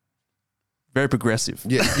very progressive.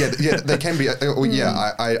 Yeah, they can be.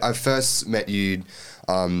 I first met you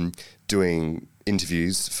doing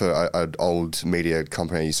interviews for an old media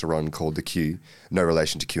company I used to run called The Q, no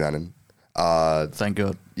relation to QAnon. Thank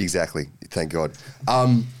God. Exactly, thank God.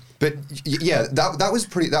 But yeah, that was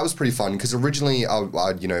pretty fun, because originally I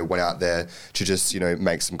went out there to just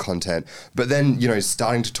make some content, but then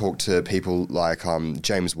starting to talk to people like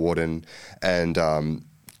James Warden and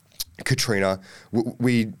Katrina,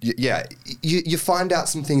 you find out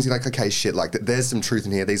some things. You're like, okay, shit, like there's some truth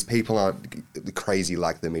in here. These people aren't crazy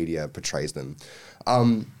like the media portrays them.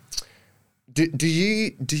 Do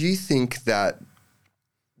you think that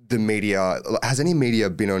the media, has any media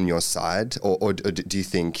been on your side, or do you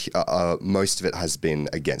think most of it has been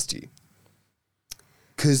against you?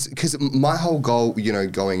 Because my whole goal,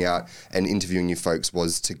 going out and interviewing you folks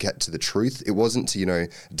was to get to the truth. It wasn't to,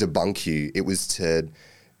 debunk you. It was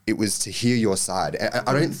to hear your side. And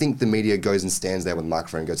I don't think the media goes and stands there with a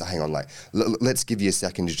microphone and goes, hang on, like, let's give you a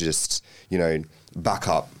second to just, back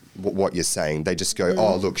up what you're saying. They just go,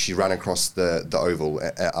 oh, look, she ran across the oval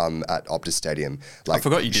at Optus Stadium. Like, I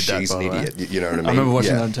forgot you did that, she's an idiot. You know what I mean? I remember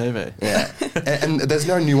watching it on TV. Yeah. and there's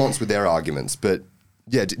no nuance with their arguments. But,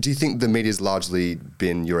 yeah, do you think the media's largely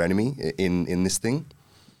been your enemy in this thing?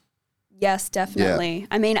 Yes, definitely. Yeah.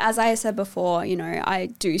 I mean, as I said before, I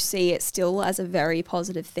do see it still as a very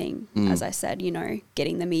positive thing. As I said,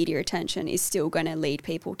 getting the media attention is still going to lead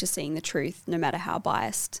people to seeing the truth, no matter how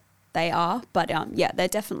biased they are. But they're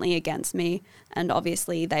definitely against me. And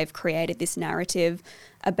obviously they've created this narrative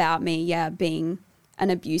about me, being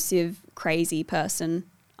an abusive, crazy person.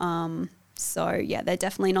 So they're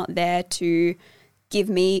definitely not there to give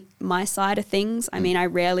me my side of things. I mean, I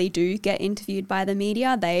rarely do get interviewed by the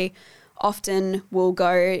media. They often will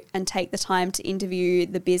go and take the time to interview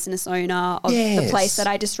the business owner of the place that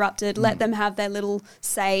I disrupted, let them have their little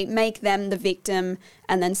say, make them the victim,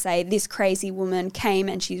 and then say, this crazy woman came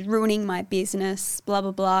and she's ruining my business, blah,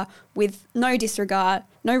 blah, blah, with no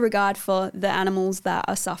regard for the animals that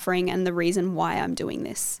are suffering and the reason why I'm doing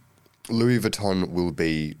this. Louis Vuitton will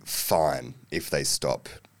be fine if they stop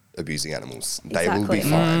abusing animals. Exactly. They will be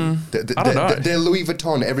fine. I don't know. They're Louis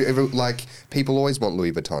Vuitton. Every like, people always want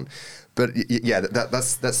Louis Vuitton. But yeah,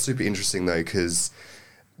 that's super interesting though, because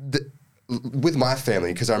with my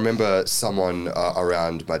family, because I remember someone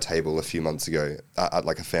around my table a few months ago at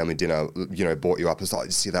like a family dinner, brought you up and was like,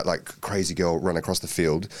 you see that like crazy girl run across the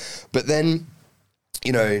field. But then,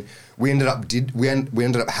 we ended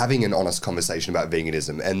up having an honest conversation about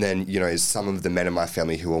veganism, and then some of the men in my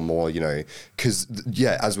family who are more because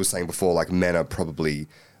as we were saying before, like men are probably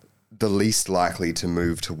the least likely to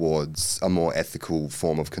move towards a more ethical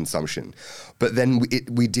form of consumption. But then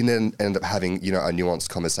we didn't end up having, a nuanced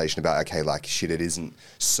conversation about, okay, like, shit, it isn't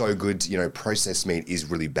so good, processed meat is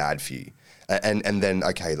really bad for you. And then,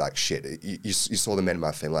 okay, like, shit, you saw the men in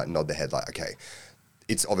my family, like, nod their head, like, okay,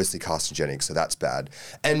 it's obviously carcinogenic, so that's bad.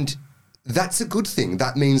 And that's a good thing.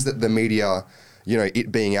 That means that the media,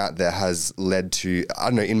 it being out there has led to, I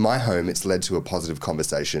don't know, in my home, it's led to a positive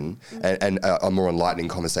conversation and a more enlightening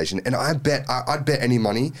conversation. And I'd bet any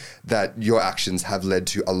money that your actions have led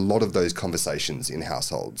to a lot of those conversations in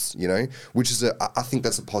households, which is I think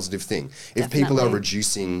that's a positive thing. If Definitely. people are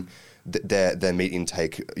reducing their meat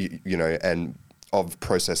intake, and of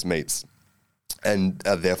processed meats, and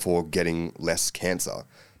are therefore getting less cancer,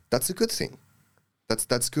 that's a good thing.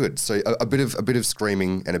 That's good. So a bit of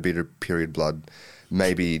screaming and a bit of period blood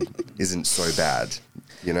maybe isn't so bad,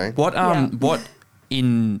 What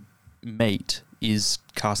in meat is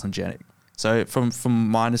carcinogenic? So from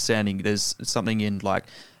my understanding, there's something in like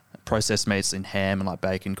processed meats in ham and like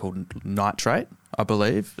bacon called nitrate, I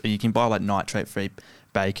believe. You can buy like nitrate-free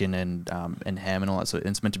bacon and ham and all that. So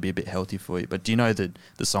it's meant to be a bit healthy for you. But do you know the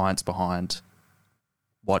science behind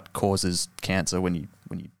what causes cancer when you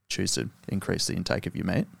choose to increase the intake of your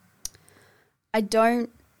meat? I don't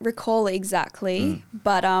recall exactly,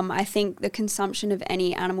 but I think the consumption of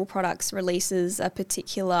any animal products releases a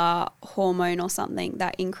particular hormone or something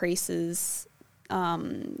that increases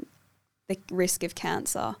the the risk of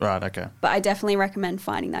cancer. Right, okay. But I definitely recommend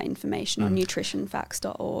finding that information on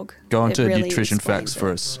nutritionfacts.org. Go on It to really Nutrition Facts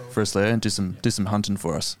explains it. for us, Leah, and do some hunting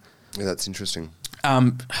for us. Yeah, that's interesting.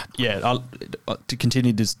 To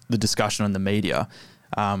continue the discussion on the media,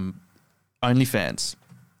 OnlyFans.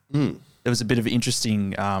 There was a bit of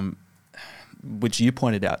interesting, which you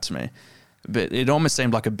pointed out to me, but it almost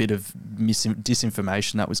seemed like a bit of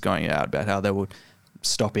disinformation that was going out about how they were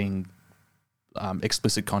stopping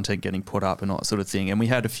explicit content getting put up and all that sort of thing. And we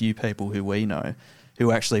had a few people who we know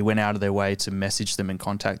who actually went out of their way to message them and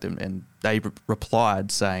contact them, and they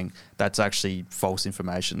replied saying that's actually false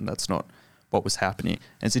information. That's not what was happening.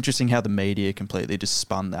 And it's interesting how the media completely just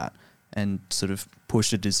spun that and sort of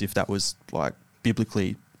pushed it as if that was like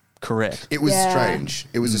biblically correct. It was strange.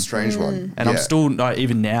 It was a strange one. And I'm still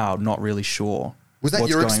even now not really sure. Was that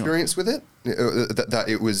what's your going on. experience with it? That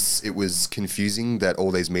it was confusing that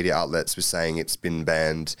all these media outlets were saying it's been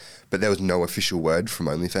banned, but there was no official word from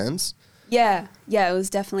OnlyFans? Yeah, it was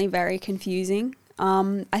definitely very confusing.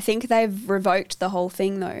 I think they've revoked the whole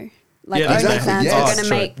thing though. Like OnlyFans are going to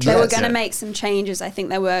make, they were going to make some changes. I think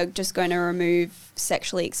they were just going to remove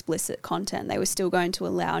sexually explicit content. They were still going to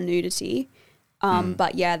allow nudity.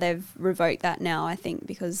 But yeah, they've revoked that now, I think,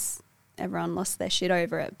 because everyone lost their shit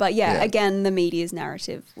over it. But again, the media's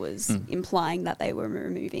narrative was implying that they were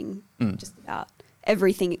removing just about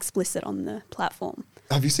everything explicit on the platform.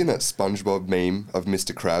 Have you seen that SpongeBob meme of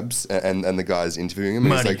Mr. Krabs and the guy's interviewing him?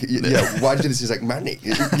 Money. He's like, yeah, why did you do this? He's like, money.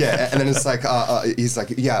 Yeah, and then it's like, he's like,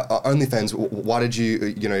 yeah, OnlyFans, why did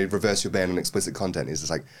you, reverse your ban on explicit content? He's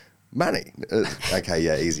just like, money. Okay,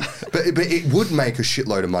 yeah, easy. But it would make a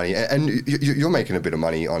shitload of money, and you're making a bit of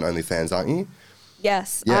money on OnlyFans, aren't you?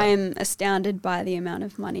 Yes, yeah. I am astounded by the amount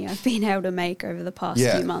of money I've been able to make over the past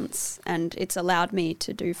few months, and it's allowed me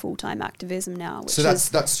to do full-time activism now, which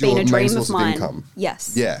that's been your a dream main source of mine. income.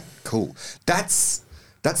 Yes. Yeah, cool. That's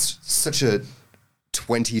such a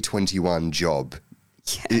 2021 job,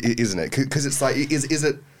 isn't it? Because it's like, is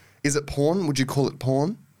it porn? Would you call it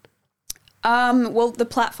porn? Well, the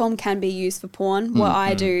platform can be used for porn. What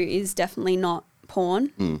I do is definitely not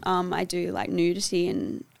porn. I do like nudity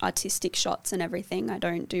and artistic shots and everything. I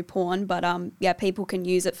don't do porn, but people can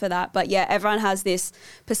use it for that. But yeah, everyone has this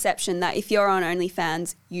perception that if you're on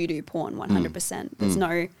OnlyFans, you do porn 100%. There's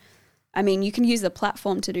no, I mean, you can use the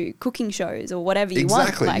platform to do cooking shows or whatever you want.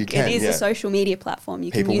 Exactly, Like you can, it is a social media platform.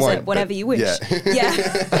 You People can use won't, it whatever you wish. Yeah.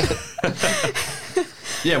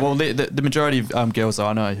 Yeah, well, the majority of girls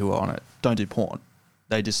I know who are on it don't do porn.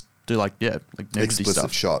 They just do like nudity Explicit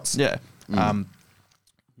stuff. shots. Yeah.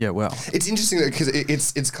 Yeah, well. It's interesting because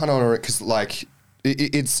it's kind of because like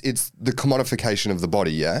it's the commodification of the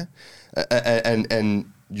body, yeah,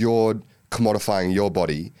 and you're commodifying your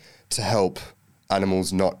body to help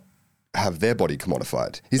animals not have their body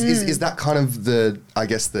commodified. Is that kind of the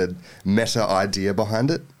meta idea behind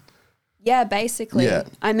it? Yeah, basically. Yeah.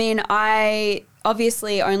 I mean,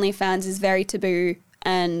 obviously OnlyFans is very taboo,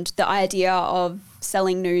 and the idea of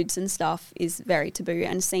selling nudes and stuff is very taboo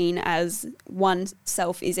and seen as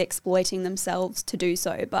oneself is exploiting themselves to do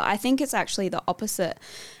so. But I think it's actually the opposite.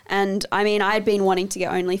 And I mean, I'd been wanting to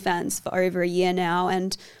get OnlyFans for over a year now,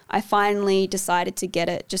 and I finally decided to get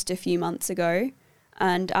it just a few months ago.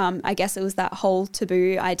 And I guess it was that whole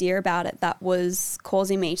taboo idea about it that was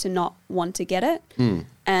causing me to not want to get it.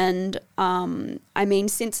 And I mean,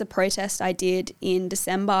 since the protest I did in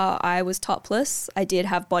December, I was topless. I did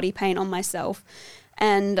have body paint on myself.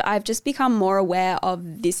 And I've just become more aware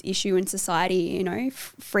of this issue in society,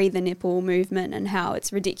 free the nipple movement, and how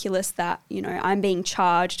it's ridiculous that, I'm being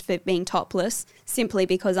charged for being topless simply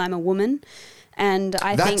because I'm a woman. And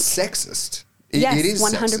I think that's sexist. Yes, it is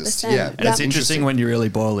 100%. sexist. Yeah. And it's interesting when you really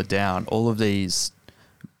boil it down. All of these,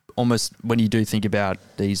 almost when you do think about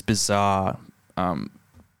these bizarre,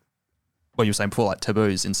 what you were saying before, like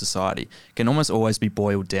taboos in society, can almost always be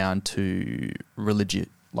boiled down to religion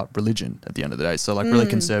at the end of the day. So like really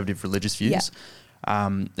conservative religious views,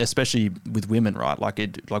 especially with women, right? Like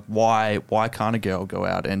why can't a girl go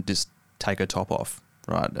out and just take her top off,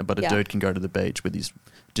 right? But a dude can go to the beach with his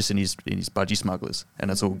budgie smugglers, and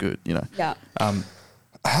it's all good, Yeah.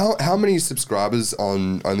 How many subscribers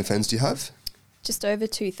on OnlyFans do you have? Just over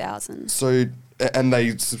 2,000. So, and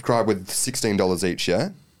they subscribe with $16 each, yeah?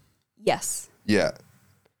 Yes. Yeah.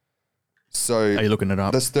 So are you looking it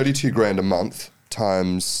up? That's $32,000 a month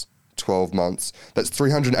times 12 months. That's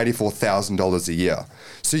 $384,000 a year.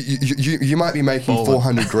 So you might be making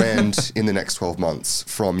 $400,000 in the next 12 months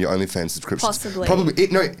from your OnlyFans subscription. Possibly. Probably.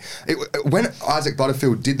 When Isaac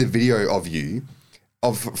Butterfield did the video of you,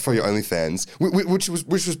 for your OnlyFans, which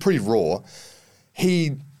was pretty raw,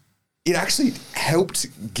 he it actually helped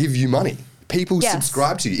give you money. People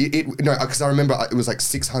subscribe to you. Because I remember it was like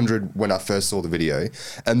 600 when I first saw the video,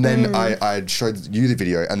 and then I showed you the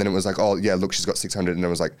video, and then it was like, oh yeah, look, she's got 600, and it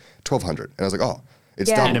was like 1,200, and I was like, oh, it's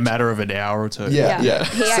done in a matter of an hour or two. Yeah.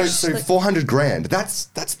 So 400 grand.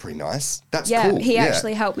 That's pretty nice. That's cool. He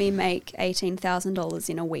actually helped me make $18,000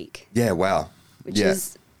 in a week. Yeah. Wow. Which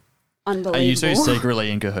is unbelievable. Are you two secretly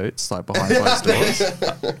in cahoots, like behind closed doors?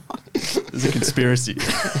 There's a conspiracy.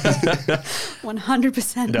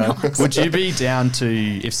 100% not. Would you be down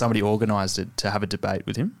to, if somebody organised it, to have a debate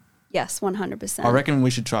with him? Yes, 100%. I reckon we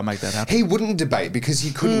should try and make that happen. He wouldn't debate because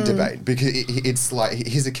he couldn't debate because it's like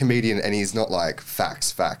he's a comedian and he's not like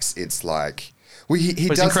facts. It's like... Well, he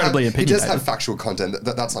does have factual content.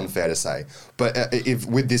 That's unfair to say. But if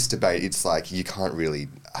with this debate, it's like you can't really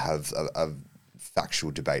have a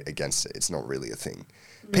factual debate against it. It's not really a thing.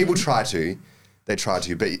 People try to. They try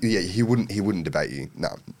to, but yeah, he wouldn't debate you. No,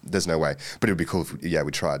 there's no way. But it would be cool if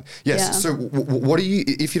we tried. Yes. Yeah. So what do you,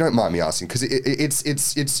 if you don't mind me asking, because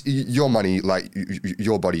it's your money, like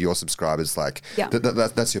your body, your subscribers, like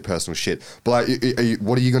that's your personal shit. But like,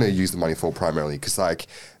 what are you going to use the money for primarily? Because like,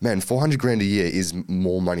 man, 400 grand a year is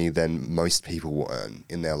more money than most people will earn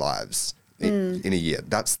in their lives. In a year.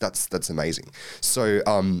 That's amazing. So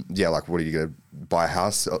like, what are you going to buy a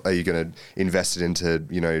house? Are you going to invest it into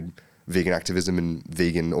vegan activism and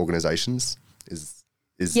vegan organizations? Is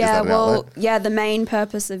that an outlet? The main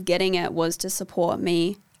purpose of getting it was to support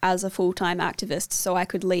me as a full-time activist, so I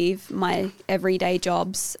could leave my everyday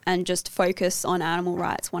jobs and just focus on animal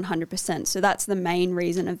rights 100%. So that's the main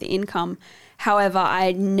reason of the income. However,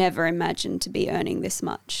 I never imagined to be earning this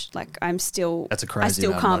much. Like that's a crazy I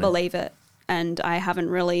still can't believe it. And I haven't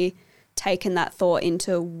really taken that thought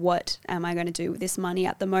into what am I going to do with this money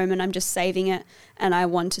at the moment. I'm just saving it, and I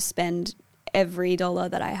want to spend every dollar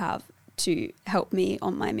that I have to help me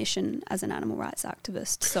on my mission as an animal rights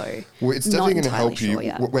activist. So it's definitely going to help you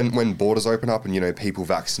when borders open up and people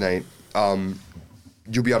vaccinate.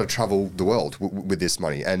 You'll be able to travel the world with this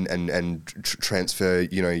money and transfer,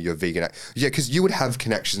 your vegan... because you would have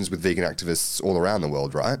connections with vegan activists all around the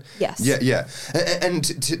world, right? Yes. Yeah. And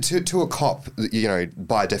to a cop,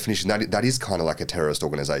 by definition, that is kind of like a terrorist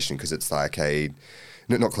organisation because it's like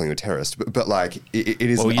not calling you a terrorist, but like it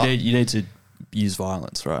is... Well, you need to use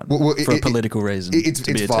violence, right? For a political reason. It's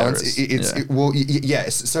violence.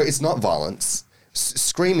 So it's not violence.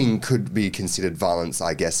 Screaming could be considered violence,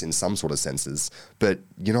 I guess, in some sort of senses, but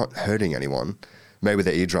you're not hurting anyone. Maybe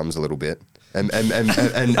their eardrums a little bit, and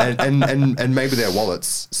maybe their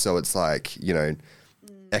wallets. So it's like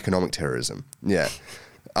economic terrorism. Yeah,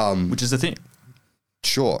 which is a thing.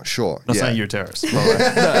 Sure. Not saying you're a terrorist.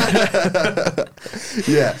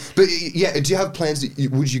 Yeah, but do you have plans?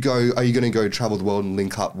 Are you going to go travel the world and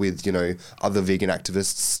link up with other vegan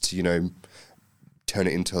activists to turn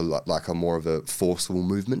it into like a more of a forceful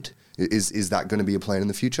movement? Is that going to be a plan in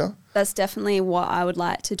the future? That's definitely what I would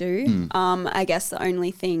like to do. I guess the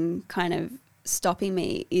only thing kind of stopping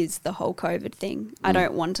me is the whole COVID thing. I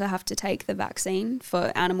don't want to have to take the vaccine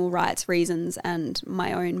for animal rights reasons and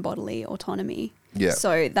my own bodily autonomy. Yeah.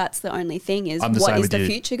 So that's the only thing is what is the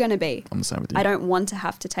future going to be? I'm the same with you. I don't want to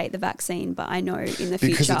have to take the vaccine, but I know in the future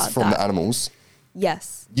because it's from the animals.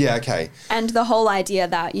 Yes. Yeah, okay. And the whole idea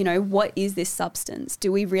that, what is this substance?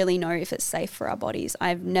 Do we really know if it's safe for our bodies?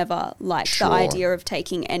 I've never liked the idea of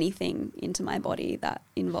taking anything into my body that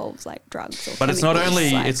involves like drugs or But it's not only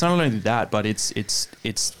that, but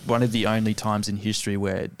it's one of the only times in history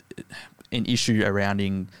where an issue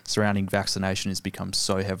surrounding vaccination has become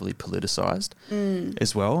so heavily politicized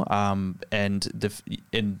as well. And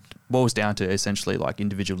boils down to essentially like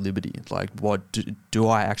individual liberty. Like, what do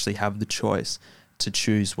I actually have the choice to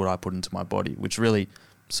choose what I put into my body, which really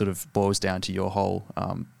sort of boils down to your whole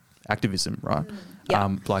activism, right? Yeah.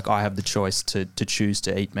 Like I have the choice to choose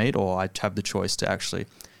to eat meat, or I have the choice to actually,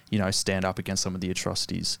 stand up against some of the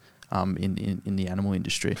atrocities in the animal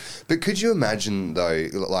industry. But could you imagine though,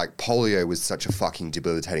 like polio was such a fucking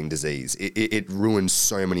debilitating disease. It ruined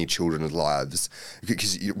so many children's lives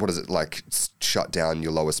because what is it like? Shut down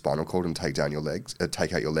your lower spinal cord and take out your legs.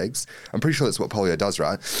 I'm pretty sure that's what polio does,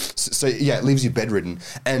 right? So it leaves you bedridden.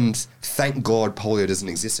 And thank God polio doesn't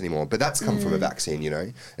exist anymore. But that's come from a vaccine,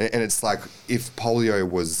 And it's like if polio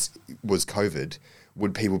was COVID,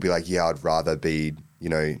 would people be like, yeah, I'd rather be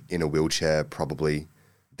in a wheelchair probably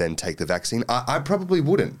than take the vaccine? I probably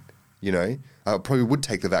wouldn't, I probably would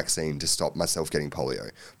take the vaccine to stop myself getting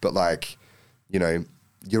polio. But like,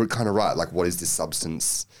 you're kind of right. Like, what is this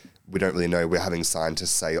substance? We don't really know. We're having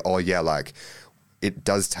scientists say, oh yeah, like it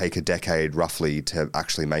does take a decade roughly to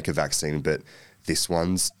actually make a vaccine, but this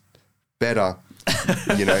one's better.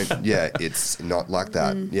 It's not like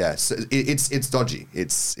that. Yeah, so it's dodgy.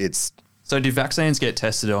 It's So do vaccines get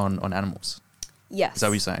tested on animals? Yes. Is that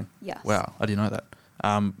what you're saying? Yes. Wow, I didn't know that.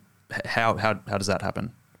 How does that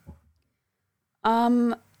happen?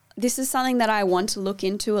 This is something that I want to look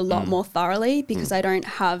into a lot more thoroughly because I don't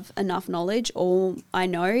have enough knowledge. All I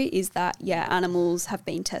know is that, animals have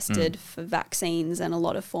been tested for vaccines and a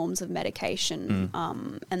lot of forms of medication,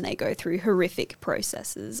 and they go through horrific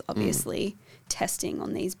processes, obviously, testing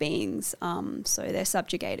on these beings. So they're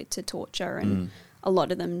subjugated to torture and a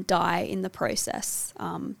lot of them die in the process.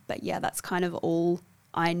 But that's kind of all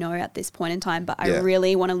I know at this point in time. But I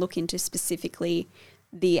really want to look into specifically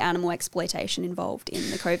the animal exploitation involved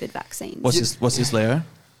in the COVID vaccines. What's this, Leo?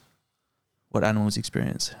 What animals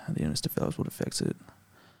experience how the illness develops, what affects it?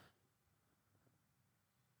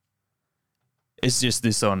 It's just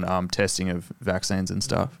this on testing of vaccines and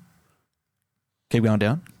stuff. Keep going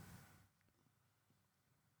down.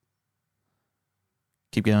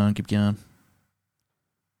 Keep going.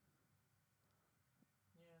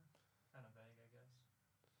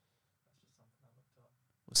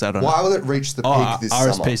 What's that on? Why will it reach the peak this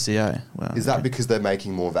summer? RSPCA. Wow. Is that because they're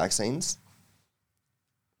making more vaccines?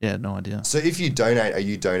 Yeah, no idea. So if you donate, are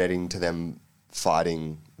you donating to them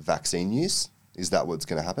fighting vaccine use? Is that what's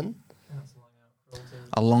going to happen?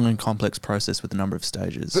 A long and complex process with a number of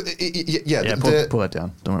stages. But pull that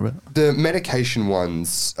down. Don't worry about it. The medication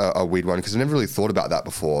ones are a weird one because I never really thought about that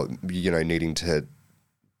before, needing to...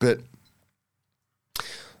 But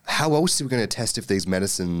how else are we going to test if these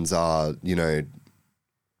medicines are,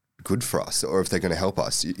 good for us or if they're going to help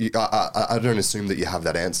us? I don't assume that you have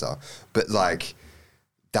that answer, but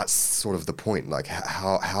that's sort of the point.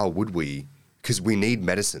 How would we? Because we need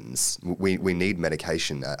medicines, we need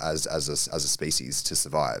medication as a species to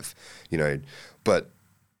survive, But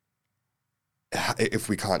if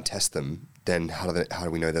we can't test them, then how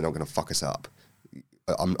do we know they're not going to fuck us up?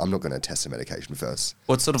 I'm not going to test the medication first.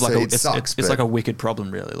 Well, it's sort of like it's like a wicked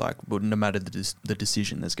problem, really. No matter the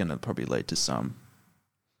decision, there's going to probably lead to some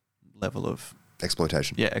level of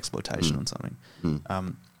exploitation. Yeah, exploitation on something.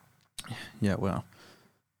 Well.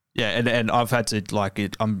 Yeah, and I've had to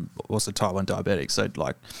I'm also type 1 diabetic, so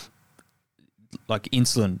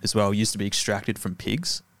insulin as well used to be extracted from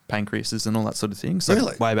pigs, pancreases and all that sort of thing. So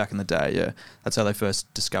really? Way back in the day, that's how they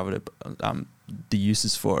first discovered it, the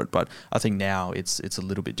uses for it. But I think now it's a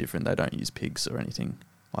little bit different. They don't use pigs or anything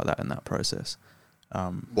like that in that process.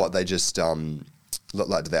 They just do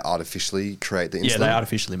they artificially create the insulin? Yeah, they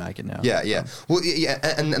artificially make it now. Yeah. Well,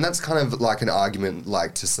 and that's kind of like an argument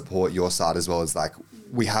to support your side as well as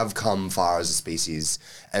we have come far as a species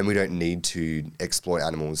and we don't need to exploit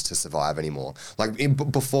animals to survive anymore.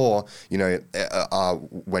 Before,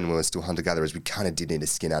 when we were still hunter-gatherers, we kind of did need to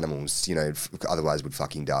skin animals, otherwise we'd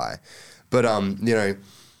fucking die. But,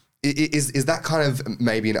 is that kind of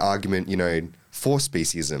maybe an argument, for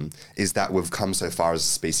speciesism, is that we've come so far as a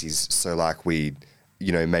species so we,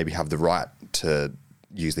 maybe have the right to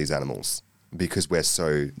use these animals because we're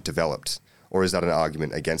so developed? Or is that an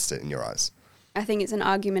argument against it in your eyes? I think it's an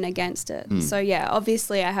argument against it. So,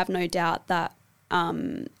 obviously I have no doubt that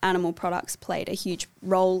animal products played a huge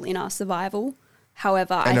role in our survival.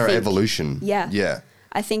 However, I think our evolution. Yeah.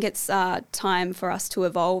 I think it's time for us to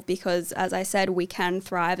evolve because, as I said, we can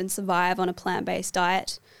thrive and survive on a plant-based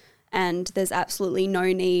diet and there's absolutely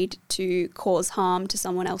no need to cause harm to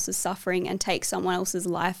someone else's suffering and take someone else's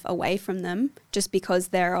life away from them just because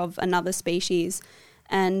they're of another species.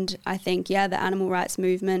 And I think, the animal rights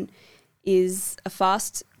movement is a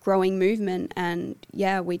fast-growing movement and,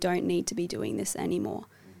 we don't need to be doing this anymore.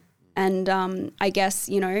 And I guess,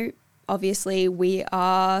 obviously we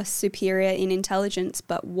are superior in intelligence,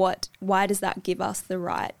 but why does that give us the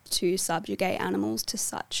right to subjugate animals to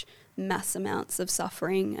such mass amounts of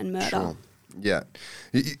suffering and murder? Sure. Yeah.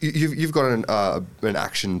 You've got an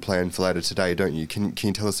action plan for later today, don't you? Can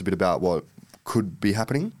you tell us a bit about what could be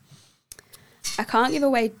happening? I can't give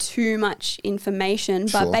away too much information,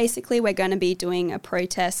 but basically we're going to be doing a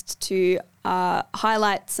protest to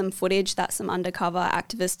highlight some footage that some undercover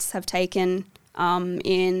activists have taken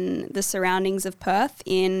in the surroundings of Perth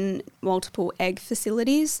in multiple egg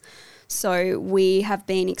facilities. So we have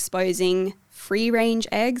been exposing free-range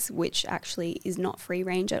eggs, which actually is not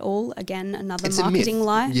free-range at all. Again, another marketing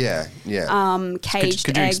lie. Yeah. Caged eggs.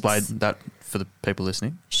 Could you explain that for the people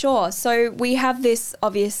listening? Sure. So we have this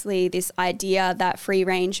idea that free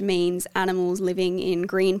range means animals living in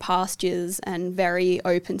green pastures and very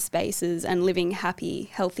open spaces and living happy,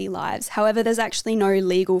 healthy lives. However, there's actually no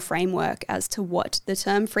legal framework as to what the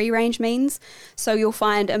term free range means. So you'll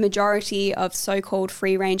find a majority of so-called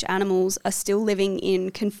free range animals are still living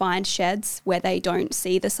in confined sheds where they don't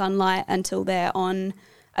see the sunlight until they're on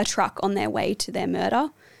a truck on their way to their murder.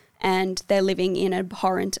 And they're living in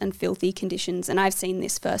abhorrent and filthy conditions. And I've seen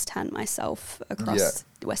this firsthand myself across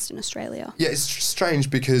Western Australia. Yeah, it's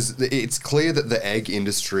strange because it's clear that the egg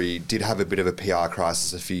industry did have a bit of a PR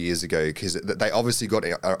crisis a few years ago because they obviously got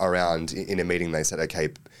around in a meeting. They said, okay,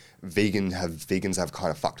 vegans have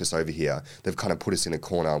kind of fucked us over here. They've kind of put us in a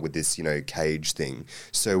corner with this, cage thing.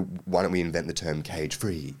 So why don't we invent the term cage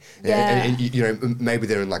free? Yeah. And maybe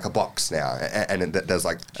they're in like a box now, and there's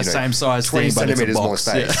like the same size 20 thing, but it's a centimeters more box.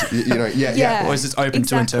 space. Yeah. Or is it open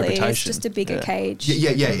to interpretation? It's just a bigger cage.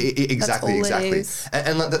 Exactly. That's all it is.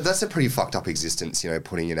 And like, that's a pretty fucked up existence.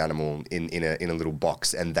 Putting an animal in a little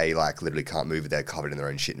box and they like literally can't move. They're covered in their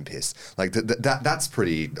own shit and piss. Like that's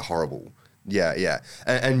pretty horrible. Yeah.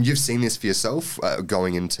 And you've seen this for yourself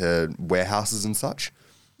going into warehouses and such?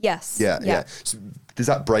 Yes. Yeah. So is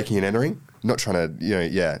that breaking and entering? Not trying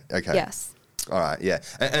to, okay. Yes. All right, yeah.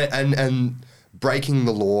 And breaking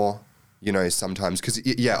the law, sometimes, because,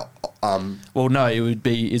 well, no, it would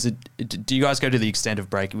be, do you guys go to the extent of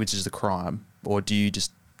breaking, which is the crime, or do you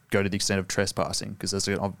just go to the extent of trespassing? Because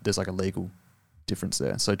there's like a legal difference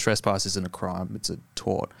there. So trespass isn't a crime, it's a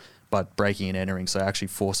tort. But breaking and entering, so actually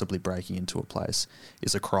forcibly breaking into a place,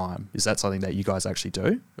 is a crime. Is that something that you guys actually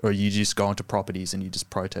do? Or you just go onto properties and you just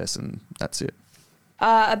protest and that's it?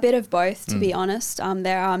 A bit of both, to be honest.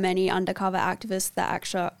 There are many undercover activists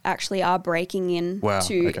that actually are breaking in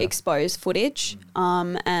to expose footage.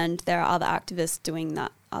 And there are other activists doing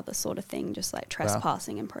that other sort of thing, just like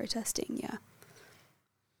trespassing and protesting, yeah.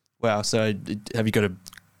 Wow, so have you got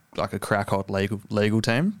a crack hot legal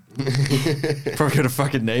team? Probably gonna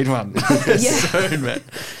fucking need one soon, man.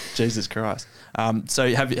 Jesus Christ.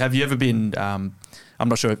 So have you ever been? I'm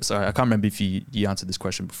not sure. Sorry, I can't remember if you answered this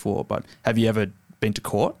question before, but have you ever been to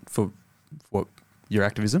court for your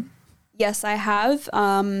activism? Yes, I have.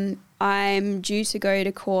 I'm due to go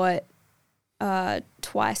to court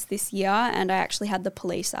twice this year, and I actually had the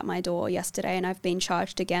police at my door yesterday, and I've been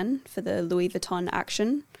charged again for the Louis Vuitton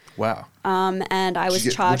action. Wow. And I was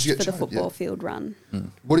charged for the football field run.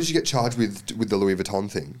 What did you get charged with the Louis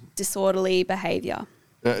Vuitton thing? Disorderly behaviour.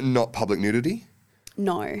 Not public nudity?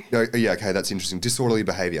 No. Yeah, okay, that's interesting. Disorderly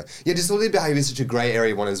behaviour. Yeah, disorderly behaviour is such a grey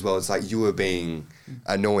area one as well. It's like you were being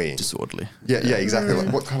annoying. Disorderly. Yeah, exactly.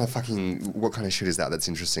 Like, what kind of shit is that? That's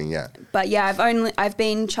interesting, yeah. But yeah, I've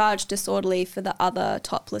been charged disorderly for the other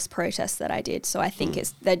topless protests that I did. So I think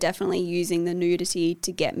they're definitely using the nudity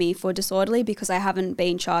to get me for disorderly, because I haven't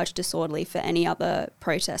been charged disorderly for any other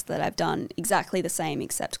protest that I've done exactly the same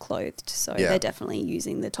except clothed. So they're definitely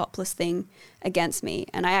using the topless thing against me.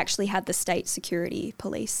 And I actually had the state security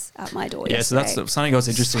police at my door yesterday. So that's something I was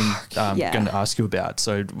interesting going to ask you about.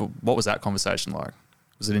 So what was that conversation like?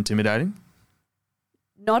 Was it intimidating?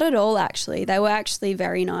 Not at all, actually. They were actually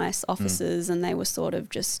very nice officers and they were sort of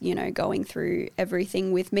just, going through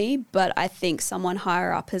everything with me. But I think someone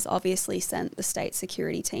higher up has obviously sent the state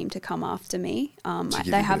security team to come after me.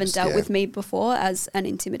 They haven't dealt with me before as an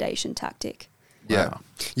intimidation tactic. Yeah. Wow.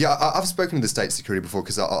 Yeah, I've spoken to the state security before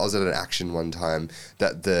because I was at an action one time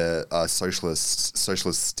that the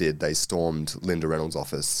socialists did. They stormed Linda Reynolds'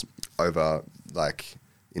 office over,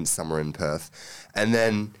 in summer in Perth. And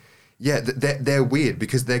then, they're weird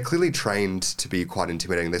because they're clearly trained to be quite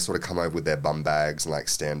intimidating. They sort of come over with their bum bags and,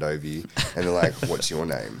 stand over you. And they're like, what's your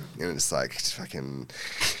name? And it's like, fucking...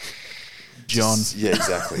 John. Yeah,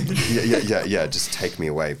 exactly. Yeah. Just take me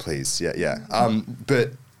away, please. Yeah.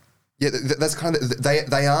 But... Yeah, that's kind of,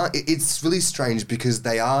 they are, it's really strange because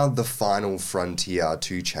they are the final frontier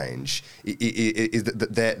to change.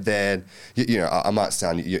 They're I might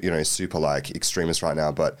sound, super extremist right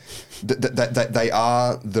now, but they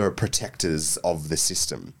are the protectors of the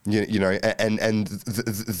system, and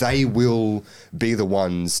they will be the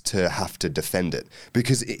ones to have to defend it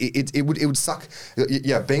because it would suck.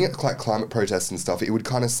 Yeah, being at climate protests and stuff, it would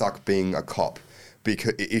kind of suck being a cop.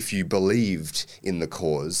 Because if you believed in the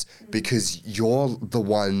cause, because you're the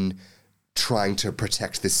one trying to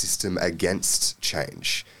protect the system against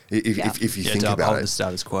change. If you think to about uphold it, the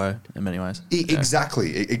status quo in many ways.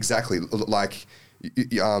 Exactly. Like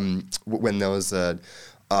when there was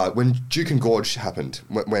when Duke and Gorge happened,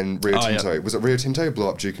 when Rio Tinto was it Rio Tinto blew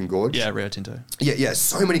up Duke and Gorge? Yeah, Rio Tinto. Yeah.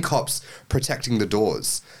 So many cops protecting the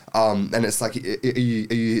doors, and it's like, are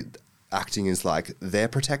you acting as like their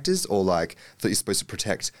protectors, or like that you're supposed to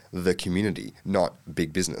protect the community, not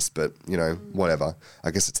big business. But you know, whatever.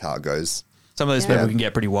 I guess it's how it goes. Some of those people can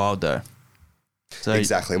get pretty wild though. So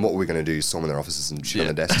exactly. And what we're going to do? Storm in their offices and shit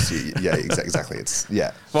on their desks? Exactly. It's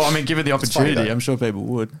Well, I mean, given the opportunity, I'm sure people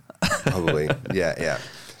would. Probably. Yeah.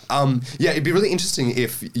 It'd be really interesting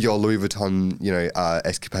if your Louis Vuitton,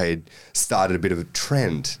 escapade started a bit of a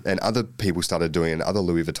trend, and other people started doing it in other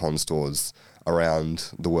Louis Vuitton stores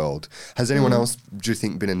around the world. Has anyone else, do you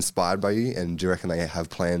think, been inspired by you? And do you reckon they have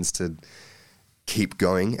plans to keep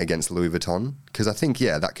going against Louis Vuitton? Because I think,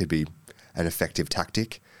 that could be an effective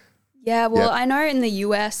tactic. Yeah, well, I know in the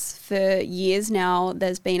US for years now,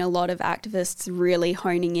 there's been a lot of activists really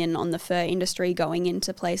honing in on the fur industry, going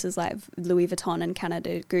into places like Louis Vuitton and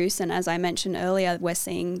Canada Goose. And as I mentioned earlier, we're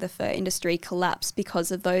seeing the fur industry collapse because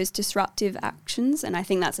of those disruptive actions. And I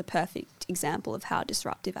think that's a perfect example of how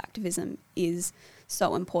disruptive activism is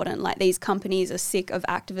so important. Like, these companies are sick of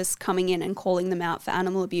activists coming in and calling them out for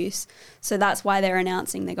animal abuse. So that's why they're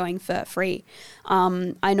announcing they're going fur free.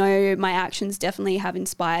 I know my actions definitely have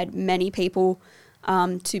inspired many people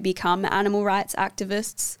to become animal rights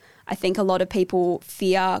activists. I think a lot of people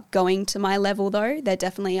fear going to my level though. There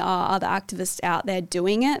definitely are other activists out there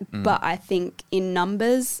doing it, but I think in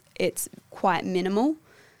numbers it's quite minimal.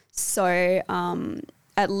 So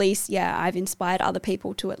at least, I've inspired other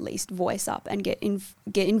people to at least voice up and get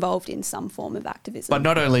involved in some form of activism. But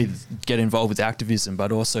not only get involved with activism,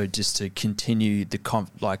 but also just to continue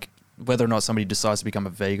whether or not somebody decides to become a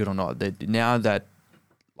vegan or not. Now that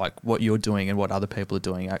like what you're doing and what other people are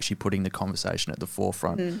doing, actually putting the conversation at the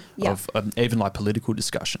forefront of even like political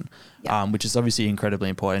discussion, which is obviously incredibly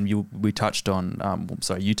important. You touched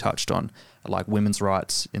on like women's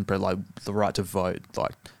rights, like the right to vote,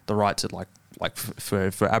 like the right to like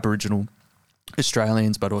for Aboriginal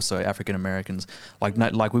Australians, but also African Americans.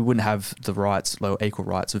 Like we wouldn't have the rights, equal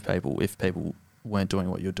rights of people if people weren't doing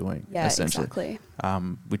what you're doing. Yeah, essentially. exactly.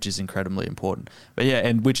 Which is incredibly important. But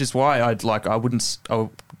and which is why I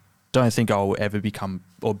don't think I'll ever become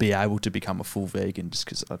or be able to become a full vegan, just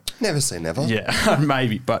because never say never. Yeah,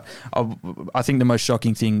 maybe. But I think the most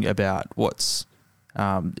shocking thing about what's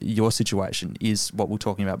your situation is what we were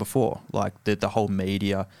talking about before, like the whole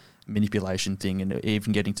media manipulation thing, and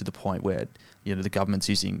even getting to the point where the government's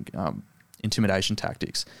using intimidation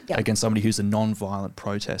tactics against somebody who's a non-violent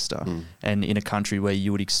protester, and in a country where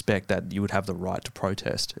you would expect that you would have the right to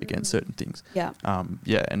protest against certain things.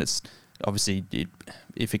 And it's obviously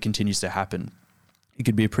if it continues to happen, it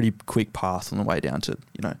could be a pretty quick path on the way down to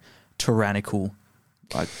tyrannical,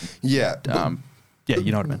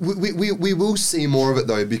 you know what I mean. We will see more of it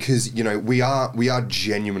though, because we are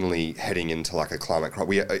genuinely heading into like a climate crisis.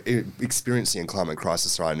 We are experiencing a climate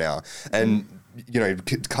crisis right now, and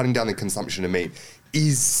cutting down the consumption of meat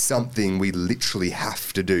is something we literally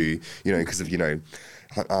have to do. Because of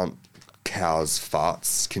cows'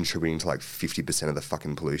 farts contributing to like 50% of the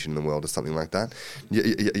fucking pollution in the world or something like that.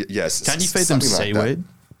 Yes. Can you feed them seaweed?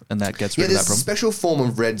 And that gets rid of that problem? There's a special form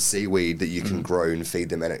of red seaweed that you can grow and feed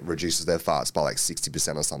them, and it reduces their farts by like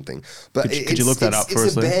 60% or something. But could you look that up for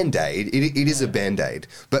us? It's a Band-Aid. It is a Band-Aid.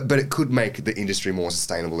 But it could make the industry more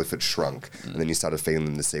sustainable if it shrunk and then you started feeding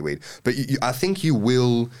them the seaweed. But I think you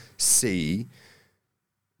will see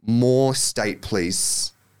more state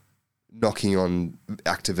police knocking on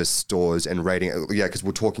activist stores and raiding. Because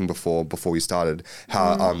we're talking before we started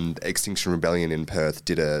how Extinction Rebellion in Perth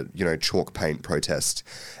did a chalk paint protest,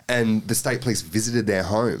 and the state police visited their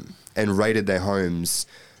home and raided their homes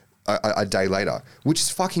a day later, which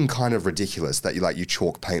is fucking kind of ridiculous that you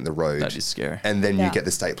chalk paint the road. That is scary. And then you get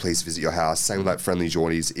the state police visit your house. Same with like Friendly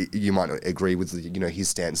Geordies. You might not agree with his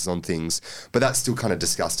stances on things, but that's still kind of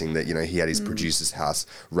disgusting that he had his producer's house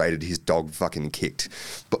raided, his dog fucking kicked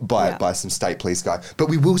by some state police guy. But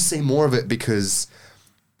we will see more of it because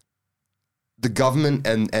the government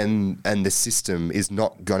and the system is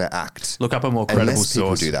not going to act. Look up a more credible unless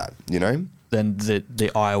people source. Do that, than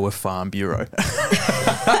the Iowa Farm Bureau.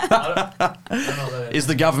 Is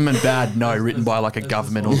the government bad? No, written by like a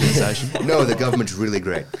government organisation. No, the government's really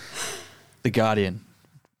great. The Guardian,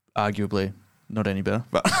 arguably not any better.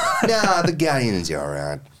 But nah, the Guardians are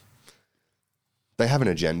alright. They have an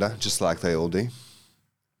agenda, just like they all do.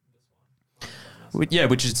 Yeah,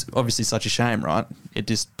 which is obviously such a shame, right? It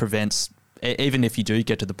just prevents, even if you do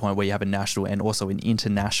get to the point where you have a national and also an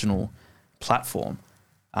international platform,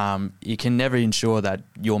 you can never ensure that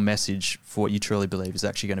your message for what you truly believe is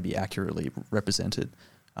actually going to be accurately represented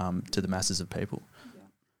to the masses of people,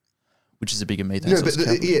 which is a bigger me.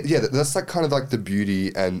 That's like kind of like the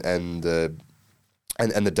beauty and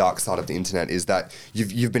and the dark side of the internet is that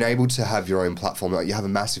you've been able to have your own platform. Like you have a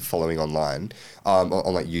massive following online, on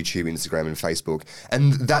like YouTube, Instagram, and Facebook,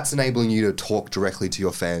 and that's enabling you to talk directly to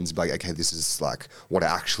your fans. Like, okay, this is like what I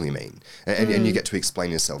actually mean, and you get to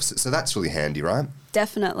explain yourself. So that's really handy, right?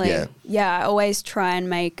 Definitely. Yeah. I always try and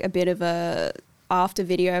make a bit of a after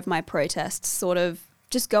video of my protests, sort of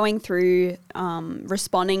just going through,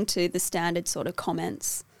 responding to the standard sort of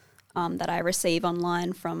comments that I receive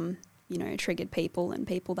online from, you know, triggered people and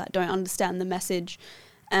people that don't understand the message.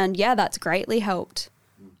 And yeah, that's greatly helped.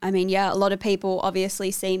 I mean, yeah, a lot of people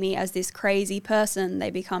obviously see me as this crazy person. They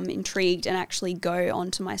become intrigued and actually go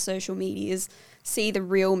onto my social medias, see the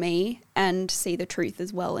real me and see the truth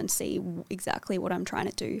as well and see exactly what I'm trying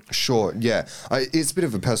to do. Sure, yeah. It's a bit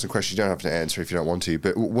of a personal question. You don't have to answer if you don't want to,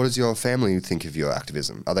 but what does your family think of your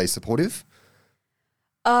activism? Are they supportive?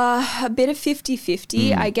 A bit of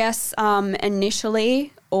 50-50. I guess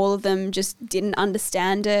initially all of them just didn't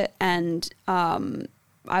understand it, and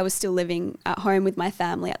I was still living at home with my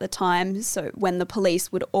family at the time, so when the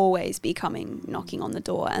police would always be coming knocking on the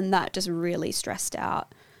door, and that just really stressed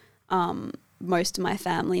out most of my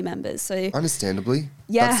family members. So understandably,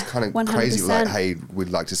 yeah, that's kind of 100%. crazy. Like, hey, we'd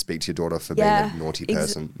like to speak to your daughter for being a naughty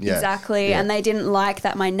person. Exactly. Yeah. And they didn't like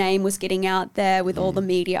that my name was getting out there with all the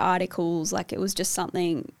media articles. Like, it was just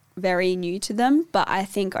something very new to them. But I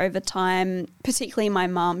think over time, particularly my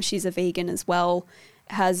mum, she's a vegan as well,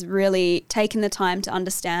 has really taken the time to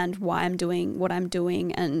understand why I'm doing what I'm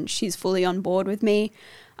doing, and she's fully on board with me.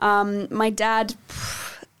 My dad,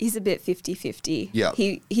 he's a bit 50-50. Yeah.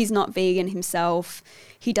 He's not vegan himself.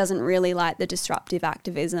 He doesn't really like the disruptive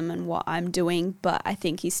activism and what I'm doing, but I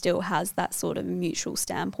think he still has that sort of mutual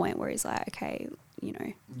standpoint where he's like, okay, you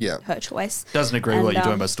know, her choice. Doesn't agree with what you're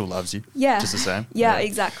doing, but still loves you. Yeah. Just the same. Yeah,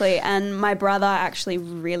 exactly. And my brother actually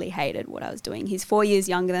really hated what I was doing. He's 4 years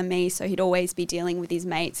younger than me, so he'd always be dealing with his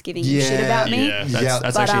mates giving him shit about me. Yeah,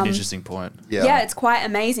 that's actually an interesting point. Yeah, it's quite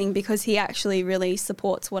amazing because he actually really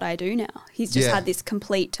supports what I do now. He's just had this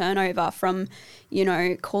complete turnover from, you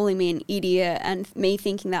know, calling me an idiot and me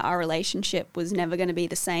thinking that our relationship was never going to be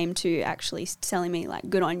the same to actually telling me, like,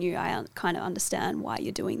 good on you, I kind of understand why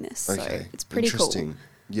you're doing this. Okay. So it's pretty cool.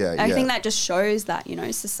 Yeah, I think that just shows that, you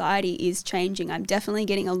know, society is changing. I'm definitely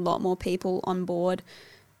getting a lot more people on board,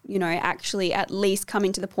 you know, actually at least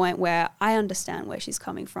coming to the point where I understand where she's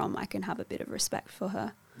coming from. I can have a bit of respect for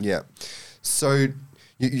her. Yeah. So,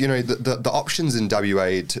 you know, the options in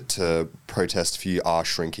WA to protest for you are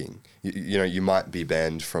shrinking. You know, you might be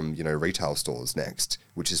banned from, you know, retail stores next,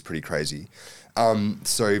 which is pretty crazy.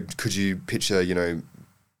 So could you picture, you know,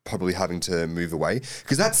 probably having to move away?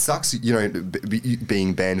 Because that sucks, you know,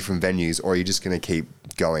 being banned from venues, or are you just going to keep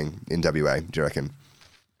going in WA, do you reckon?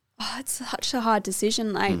 Oh, it's such a hard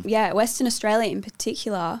decision. Like, yeah, Western Australia in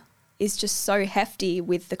particular is just so hefty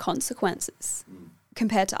with the consequences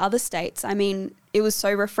compared to other states. I mean, it was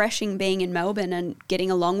so refreshing being in Melbourne and getting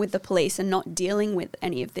along with the police and not dealing with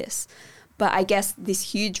any of this. But I guess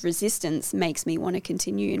this huge resistance makes me want to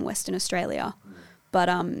continue in Western Australia. But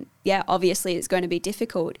yeah, obviously it's going to be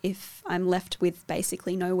difficult if I'm left with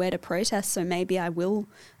basically nowhere to protest. So maybe I will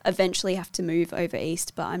eventually have to move over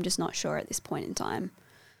east, but I'm just not sure at this point in time.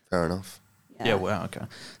 Fair enough. Yeah, wow, okay.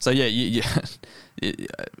 So yeah,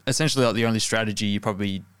 essentially like the only strategy you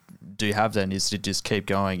probably do have then is to just keep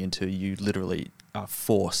going until you literally are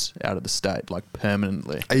forced out of the state, like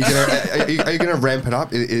permanently. Are you gonna ramp it up?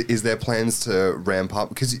 Is there plans to ramp up?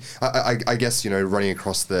 Because I guess, you know, running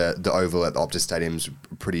across the oval at the Optus Stadium's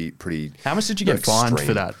pretty. How much did you get fined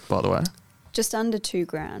for that, by the way? Just under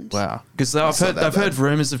 $2,000. Wow, because I've heard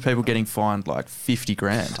rumours of people getting fined like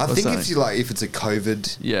 $50,000. I think if it's a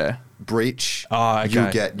COVID breach, you'll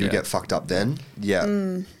get fucked up then. Yeah.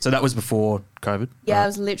 So that was before COVID. Yeah, right? it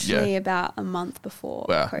was literally about a month before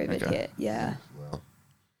COVID hit. Yeah. Wow.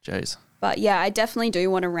 Jeez. But yeah, I definitely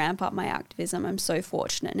do want to ramp up my activism. I'm so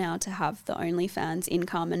fortunate now to have the OnlyFans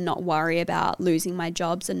income and not worry about losing my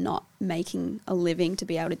jobs and not making a living to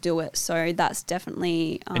be able to do it. So that's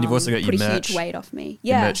definitely and you've also got put your a merch, huge weight off me.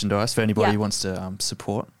 Your merchandise for anybody who wants to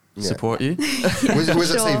support you. Was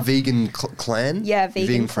it say vegan clan? Yeah,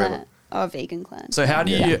 vegan clan. Oh, vegan clan. So how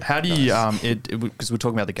do you because we're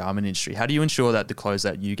talking about the garment industry, how do you ensure that the clothes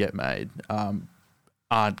that you get made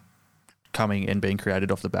aren't coming and being created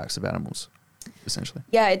off the backs of animals, essentially?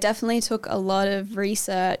 Yeah, it definitely took a lot of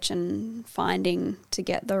research and finding to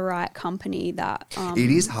get the right company that it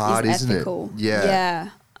is hard, is ethical. Isn't it?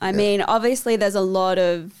 Yeah. I mean, obviously there's a lot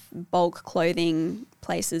of bulk clothing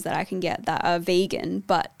places that I can get that are vegan,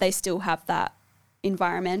 but they still have that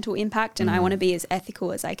environmental impact, and I want to be as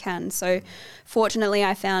ethical as I can. So fortunately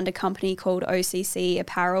I found a company called OCC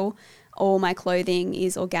Apparel all my clothing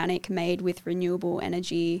is organic, made with renewable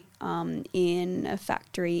energy in a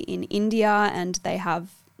factory in India, and they have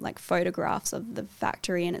like photographs of the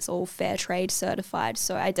factory and it's all fair trade certified.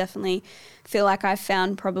 So I definitely feel like I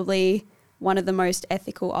found probably one of the most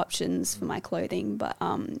ethical options for my clothing. But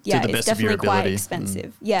it's definitely quite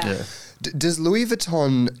expensive. Does Louis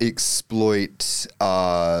Vuitton exploit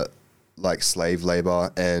like slave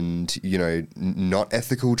labor and, you know, not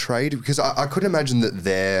ethical trade? Because I couldn't imagine that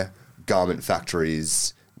their garment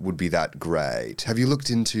factories would be that great. Have you looked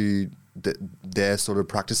into their sort of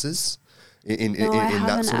practices? In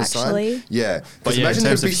that sort of side? Yeah. But imagine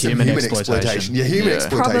there'd be some human exploitation. Yeah, human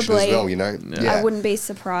exploitation probably, as well, you know? Yeah. I wouldn't be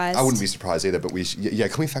surprised. I wouldn't be surprised either, but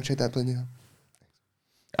can we fact check that, please?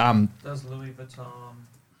 Does Louis Vuitton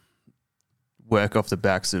work off the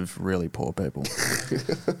backs of really poor people?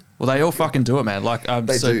 Well, they all fucking do it, man. Like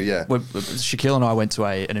they do, yeah. Shaquille and I went to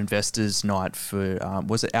an investors night for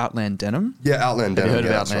was it Outland Denim? Yeah, Outland Denim. Have you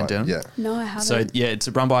heard of Outland Denim? Yeah. No, I haven't. So yeah, it's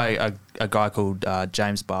run by a guy called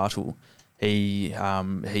James Bartle. He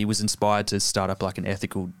was inspired to start up like an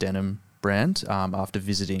ethical denim brand after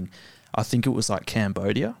visiting, I think it was like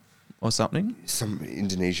Cambodia or something. Some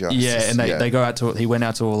Indonesia. Yeah, and he went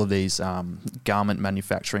out to all of these garment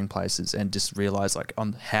manufacturing places and just realized like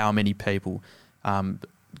on how many people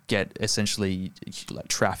get essentially like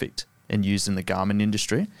trafficked and used in the garment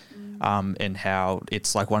industry. And how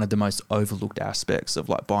it's like one of the most overlooked aspects of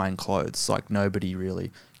like buying clothes. Like nobody really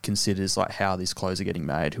considers like how these clothes are getting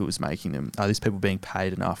made, who is making them, are these people being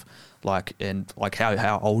paid enough, like, and like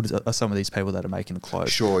how old are some of these people that are making the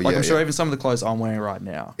clothes? Sure, like I'm sure even some of the clothes I'm wearing right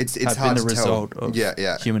now it's have hard been the to result tell.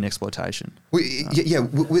 of human exploitation. With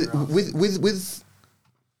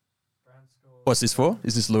what's this for?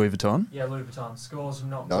 Is this Louis Vuitton? Yeah, Louis Vuitton. Scores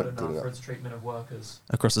not good enough for its treatment of workers.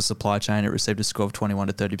 Across the supply chain, it received a score of 21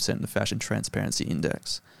 to 30% in the Fashion Transparency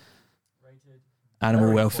Index. Rated Animal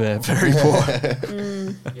very welfare, poor. very poor.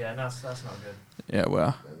 Yeah, that's not good. Yeah,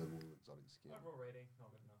 well. Overall rating,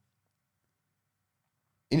 not good enough.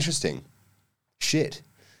 Interesting. Shit.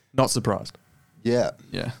 Not surprised. Yeah.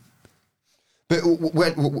 Yeah. But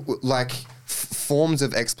when forms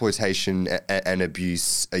of exploitation and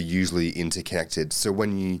abuse are usually interconnected. So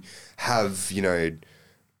when you have, you know,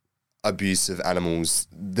 abuse of animals,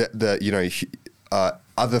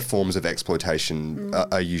 other forms of exploitation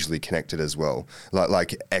are usually connected as well,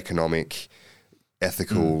 like economic,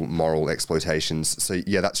 ethical, moral exploitations. So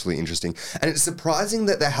yeah, that's really interesting. And it's surprising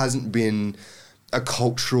that there hasn't been a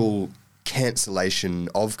cultural cancellation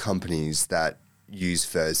of companies that use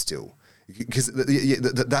furs still. Because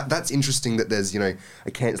that's interesting that there's, you know,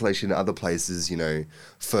 a cancellation in other places, you know,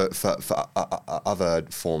 for other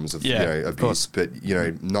forms of, you know, abuse, but, you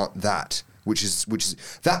know, not that, which is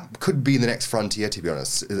that could be the next frontier, to be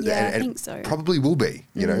honest. Yeah, and I think so. Probably will be,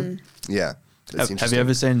 you know. Yeah. Have you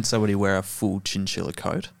ever seen somebody wear a full chinchilla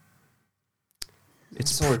coat? I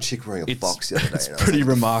saw a chick wearing a fox the other day. It's pretty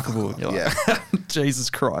remarkable. You're like, Jesus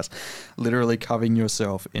Christ. Literally covering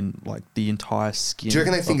yourself in like the entire skin. Do you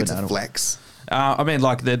reckon they think it's a flex? I mean,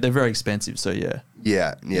 like they're very expensive, so yeah.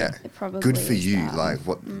 Yeah. It probably good for is you. that. Like,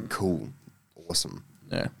 what? Cool. Awesome.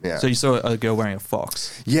 Yeah. So you saw a girl wearing a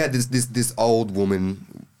fox. Yeah, this old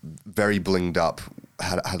woman, very blinged up,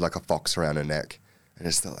 had like a fox around her neck. And I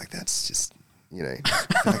just thought, like, that's just, you know.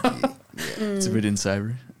 It's a bit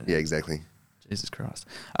unsavory. Yeah, exactly. Jesus Christ.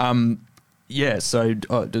 So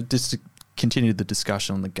just to continue the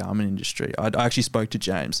discussion on the garment industry, I actually spoke to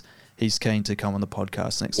James. He's keen to come on the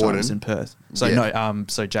podcast next time he's in Perth. So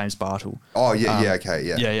so James Bartle. Oh, yeah, okay,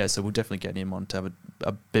 yeah. Yeah, so we'll definitely get him on to have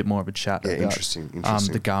a bit more of a chat about interesting.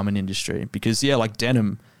 The garment industry. Because, like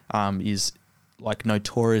denim is like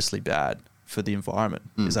notoriously bad for the environment.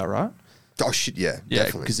 Is that right? Oh, shit, yeah, Yeah,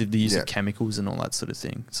 definitely. because of the use of chemicals and all that sort of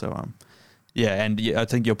thing. So, I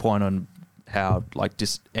think your point on how like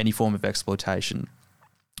just any form of exploitation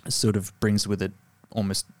sort of brings with it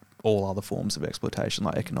almost all other forms of exploitation,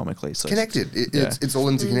 like economically. So connected. It's all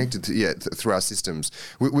interconnected through our systems,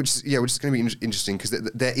 which is going to be interesting because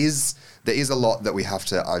there is a lot that we have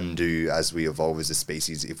to undo as we evolve as a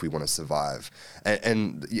species if we want to survive.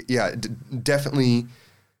 Definitely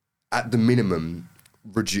at the minimum,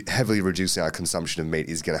 heavily reducing our consumption of meat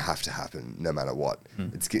is going to have to happen no matter what.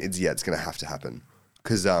 It's going to have to happen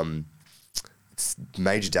because it's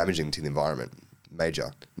major damaging to the environment.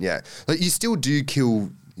 Major, yeah. Like you still do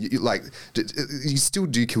kill You still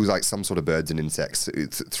do kill like some sort of birds and insects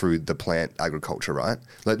through the plant agriculture, right?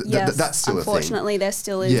 Like yes, that's still a thing. Unfortunately, there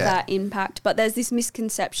still is that impact, but there's this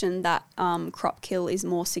misconception that crop kill is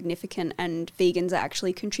more significant and vegans are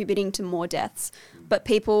actually contributing to more deaths. But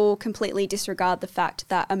people completely disregard the fact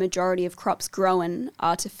that a majority of crops grown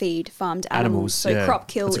are to feed farmed animals. So crop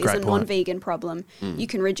kill is a non-vegan problem. You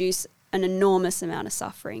can reduce an enormous amount of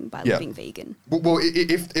suffering by living vegan. Well,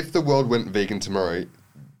 if the world went vegan tomorrow,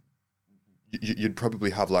 you'd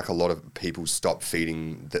probably have like a lot of people stop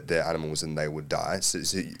feeding their animals and they would die. So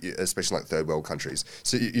especially like third world countries.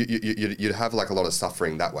 So you'd have like a lot of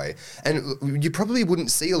suffering that way, and you probably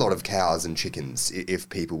wouldn't see a lot of cows and chickens if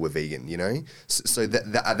people were vegan. You know, so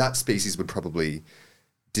that species would probably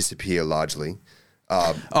disappear largely.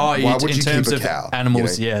 Why would you keep a cow?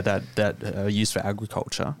 Animals, that are used for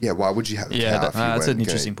agriculture. Yeah, why would you have a cow? That's an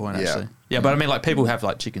interesting point, actually. Yeah, but I mean, like people have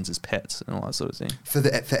like chickens as pets and all that sort of thing. For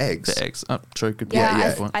eggs? For eggs. Oh, true. Good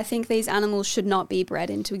point. I think these animals should not be bred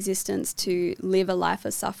into existence to live a life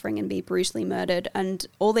of suffering and be brutally murdered. And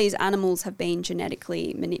all these animals have been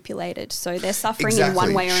genetically manipulated. So they're suffering in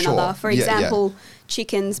one way or another. For example,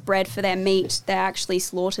 chickens bred for their meat, they're actually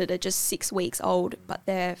slaughtered at just 6 weeks old, but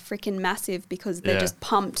they're freaking massive because they're just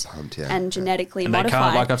pumped and genetically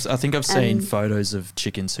modified. I think I've seen photos of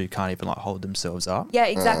chickens who can't even like hold themselves up. Yeah,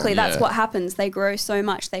 exactly. That's what happens. They grow so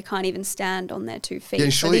much they can't even stand on their 2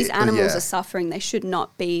 feet. So these animals are suffering. They should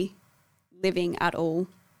not be living at all.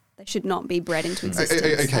 They should not be bred into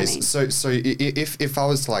existence. Okay, so if I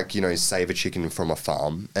was to like, you know, save a chicken from a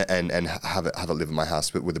farm and have it live in my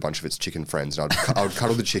house with a bunch of its chicken friends, and I would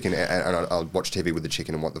cuddle the chicken and I'd watch TV with the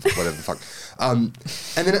chicken and whatever the fuck, and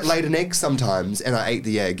then it laid an egg sometimes and I ate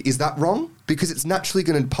the egg. Is that wrong? Because it's naturally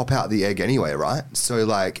going to pop out the egg anyway, right? So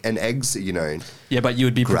like, and eggs, you know. Yeah, but you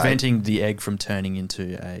would be preventing the egg from turning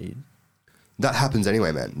into a. That happens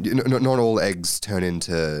anyway, man. Not all eggs turn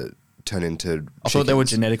into. I thought they were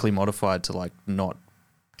genetically modified to like not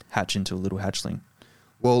hatch into a little hatchling.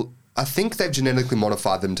 Well, I think they've genetically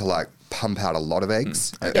modified them to like pump out a lot of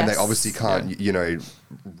eggs, and they obviously can't, you know,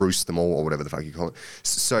 roost them all or whatever the fuck you call it.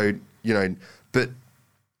 So, you know, but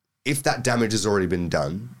if that damage has already been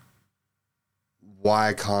done,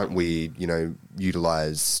 why can't we, you know,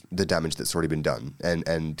 utilize the damage that's already been done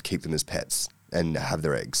and keep them as pets and have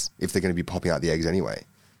their eggs if they're going to be popping out the eggs anyway?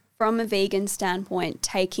 From a vegan standpoint,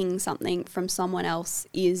 taking something from someone else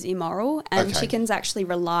is immoral, and chickens actually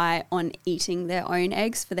rely on eating their own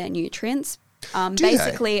eggs for their nutrients.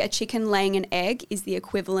 Basically, a chicken laying an egg is the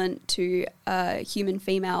equivalent to a human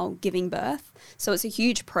female giving birth. So it's a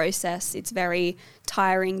huge process. It's very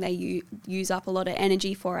tiring. They use up a lot of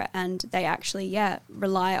energy for it, and they actually,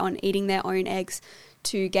 rely on eating their own eggs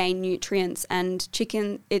to gain nutrients. And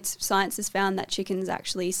science has found that chickens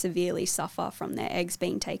actually severely suffer from their eggs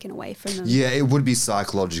being taken away from them. Yeah, it would be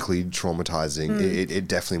psychologically traumatizing. It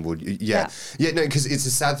definitely would. Yeah, no, because it's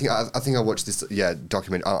a sad thing. I think I watched this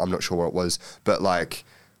document. I'm not sure what it was, but like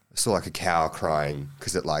I saw like a cow crying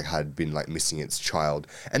because it like had been like missing its child,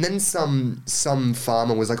 and then some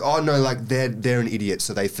farmer was like, oh no, like they're an idiot,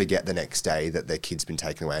 so they forget the next day that their kid's been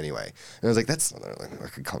taken away anyway. And I was like, that's not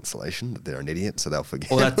like a consolation that they're an idiot, so they'll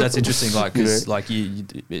forget. Well, that's interesting, like because like you,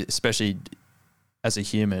 especially as a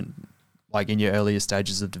human, like in your earlier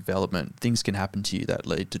stages of development, things can happen to you that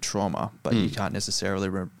lead to trauma, but you can't necessarily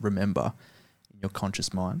remember in your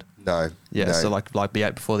conscious mind. No. So like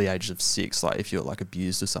before the age of 6, like if you're like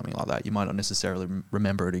abused or something like that, you might not necessarily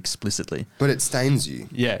remember it explicitly. But it stains you.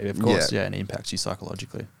 Yeah, of course. Yeah, and it impacts you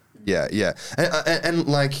psychologically. Yeah. And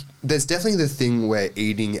like, there's definitely the thing where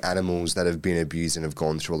eating animals that have been abused and have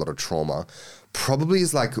gone through a lot of trauma probably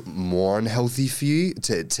is like more unhealthy for you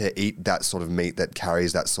to eat that sort of meat that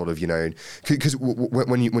carries that sort of, you know, because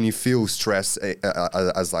when you feel stress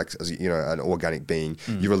as you know, an organic being,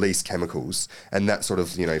 you release chemicals and that sort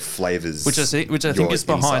of, you know, flavors. Which I think is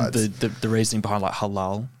behind the reasoning behind like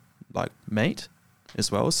halal like meat as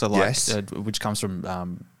well. So like which comes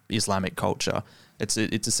from Islamic culture. It's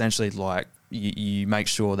essentially like you make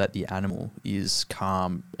sure that the animal is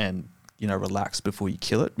calm and, you know, relaxed before you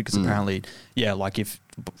kill it, because apparently, like if,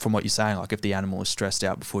 from what you're saying, like if the animal is stressed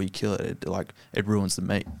out before you kill it, it ruins the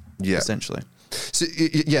meat, essentially. So,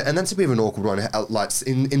 and that's a bit of an awkward one. Like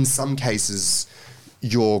in some cases,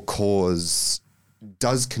 your cause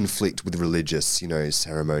does conflict with religious, you know,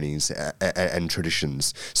 ceremonies and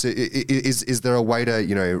traditions. So is there a way to,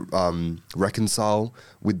 you know, reconcile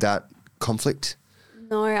with that conflict?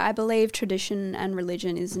 No, I believe tradition and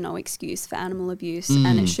religion is no excuse for animal abuse,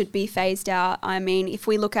 and it should be phased out. I mean, if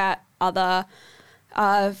we look at other,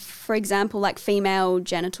 for example, like female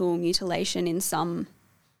genital mutilation in some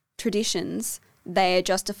traditions, they're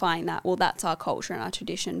justifying that, well, that's our culture and our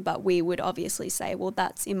tradition, but we would obviously say, well,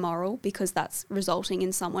 that's immoral because that's resulting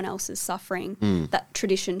in someone else's suffering. That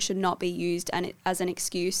tradition should not be used as an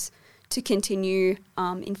excuse to continue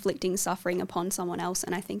inflicting suffering upon someone else.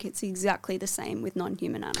 And I think it's exactly the same with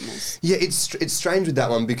non-human animals. Yeah, it's strange with that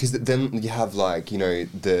one because then you have like, you know,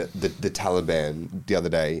 the Taliban the other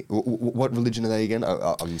day. What religion are they again?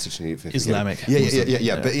 I'm such an idiot. Islamic.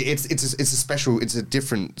 Yeah. But it's a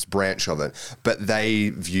different branch of it. But they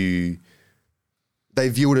view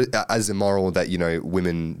it as immoral that, you know,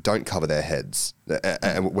 women don't cover their heads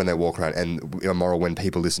when they walk around, and immoral when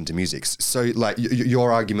people listen to music. So, like,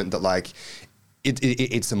 your argument that, like,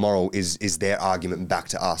 it's immoral is their argument back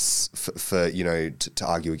to us for you know, to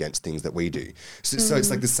argue against things that we do. So it's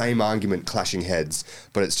like the same argument clashing heads,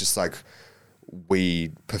 but it's just like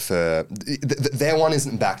we prefer... their one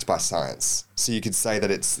isn't backed by science. So you could say that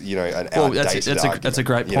it's, you know, an outdated argument. That's a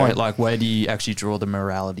great point. Like, where do you actually draw the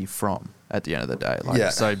morality from at the end of the day?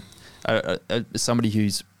 Like, so somebody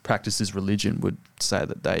who's practices religion would say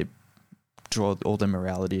that they draw all their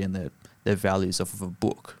morality and their values off of a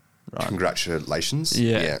book. Right? Congratulations.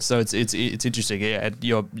 Yeah. So it's interesting. Yeah, and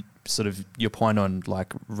your point on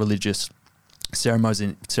like religious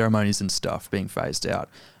ceremonies and stuff being phased out.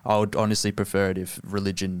 I would honestly prefer it if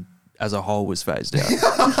religion as a whole was phased out.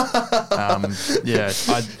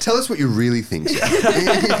 Tell us what you really think.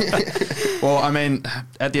 Well, I mean,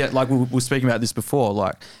 at the like we were speaking about this before,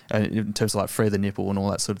 like in terms of like free the nipple and all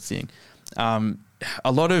that sort of thing.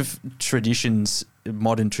 A lot of traditions,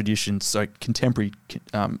 modern traditions, so contemporary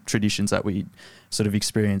traditions that we sort of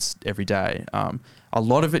experience every day, a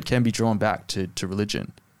lot of it can be drawn back to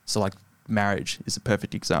religion. So like marriage is a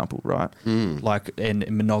perfect example, right? Like, and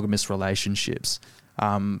monogamous relationships.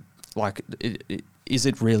 Is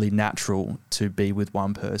it really natural to be with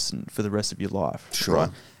one person for the rest of your life? Sure. Right?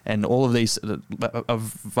 And all of these, a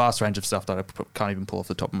vast range of stuff that I can't even pull off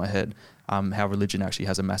the top of my head, how religion actually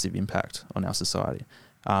has a massive impact on our society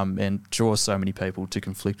and draws so many people to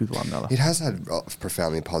conflict with one another. It has had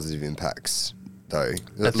profoundly positive impacts, though.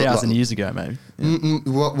 1,000 years ago, maybe. Yeah.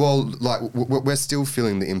 We're still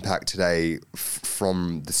feeling the impact today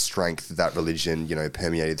from the strength that religion, you know,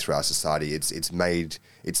 permeated through our society. It's made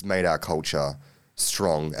our culture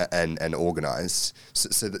strong and organised.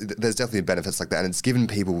 So there's definitely benefits like that, and it's given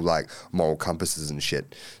people like moral compasses and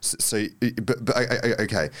shit.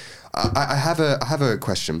 Okay, I have a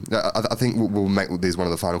question. I think we'll make these one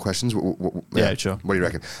of the final questions. Yeah, sure. What do you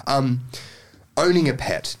reckon? Owning a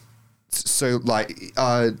pet. So like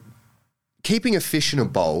keeping a fish in a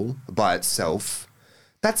bowl by itself,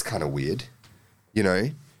 that's kind of weird. You know,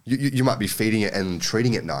 you might be feeding it and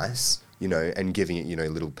treating it nice, you know, and giving it, you know,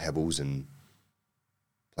 little pebbles and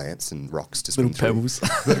plants and rocks to spin through. Pebbles.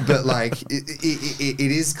 but like it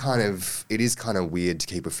is kind of weird to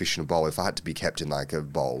keep a fish in a bowl. If I had to be kept in like a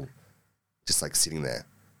bowl, just like sitting there,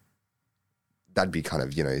 that'd be kind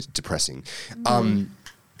of, you know, depressing.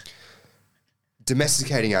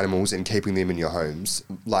 Domesticating animals and keeping them in your homes,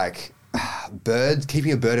 like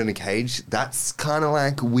keeping a bird in a cage, that's kind of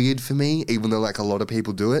like weird for me, even though like a lot of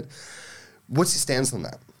people do it. What's your stance on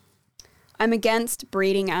that? I'm against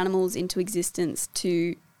breeding animals into existence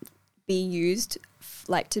to be used,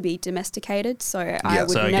 like to be domesticated. So I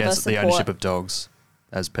would never against support the ownership of dogs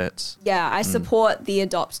as pets. Yeah, I support the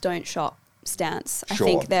adopt, don't shop stance. I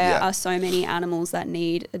think there are so many animals that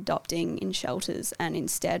need adopting in shelters, and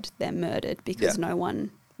instead they're murdered because no one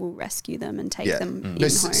will rescue them and take them in home.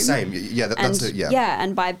 Same. Yeah, that's it. Yeah. Yeah,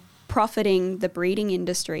 and by profiting the breeding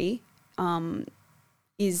industry,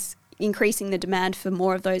 is increasing the demand for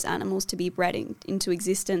more of those animals to be bred into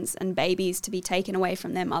existence and babies to be taken away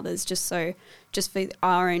from their mothers just for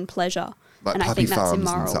our own pleasure. Like and I think that's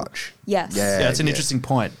immoral. And such. Yes. Yeah, that's an interesting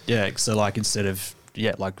point. Yeah, so like instead of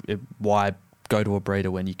why go to a breeder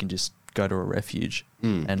when you can just go to a refuge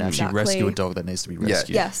and actually rescue a dog that needs to be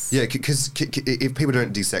rescued? Yes. Yeah, because if people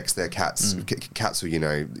don't de-sex their cats, cats will, you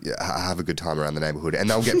know, have a good time around the neighbourhood, and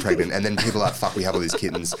they'll get pregnant, and then people are like, fuck, we have all these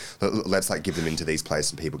kittens, let's like give them into these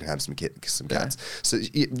places and people can have some cats. So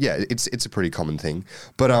yeah, it's a pretty common thing.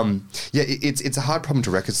 But it's a hard problem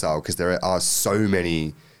to reconcile because there are so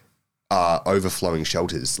many overflowing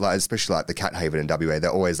shelters, like especially like the cat haven in WA.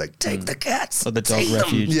 They're always like, take the cats, or the dog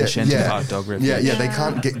refuge, the Shenton Park dog refuge. Yeah, they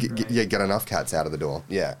can't get enough cats out of the door.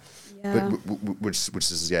 Yeah. But, which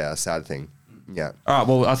is a sad thing. Yeah. All right.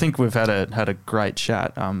 Well, I think we've had a great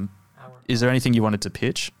chat. Is there anything you wanted to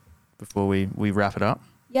pitch before we wrap it up?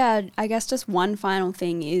 Yeah, I guess just one final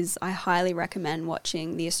thing is I highly recommend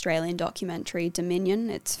watching the Australian documentary Dominion.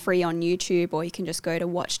 It's free on YouTube, or you can just go to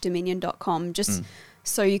watchdominion.com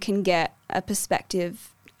so you can get a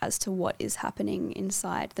perspective as to what is happening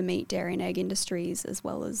inside the meat, dairy and egg industries, as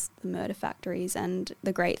well as the murder factories. And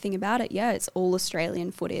the great thing about it, it's all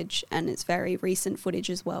Australian footage, and it's very recent footage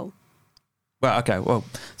as well. Well, okay. Well,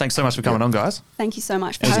 thanks so much for coming on, guys. Thank you so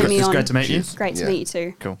much for having me on. It was great to meet you. Great to meet you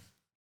too. Cool.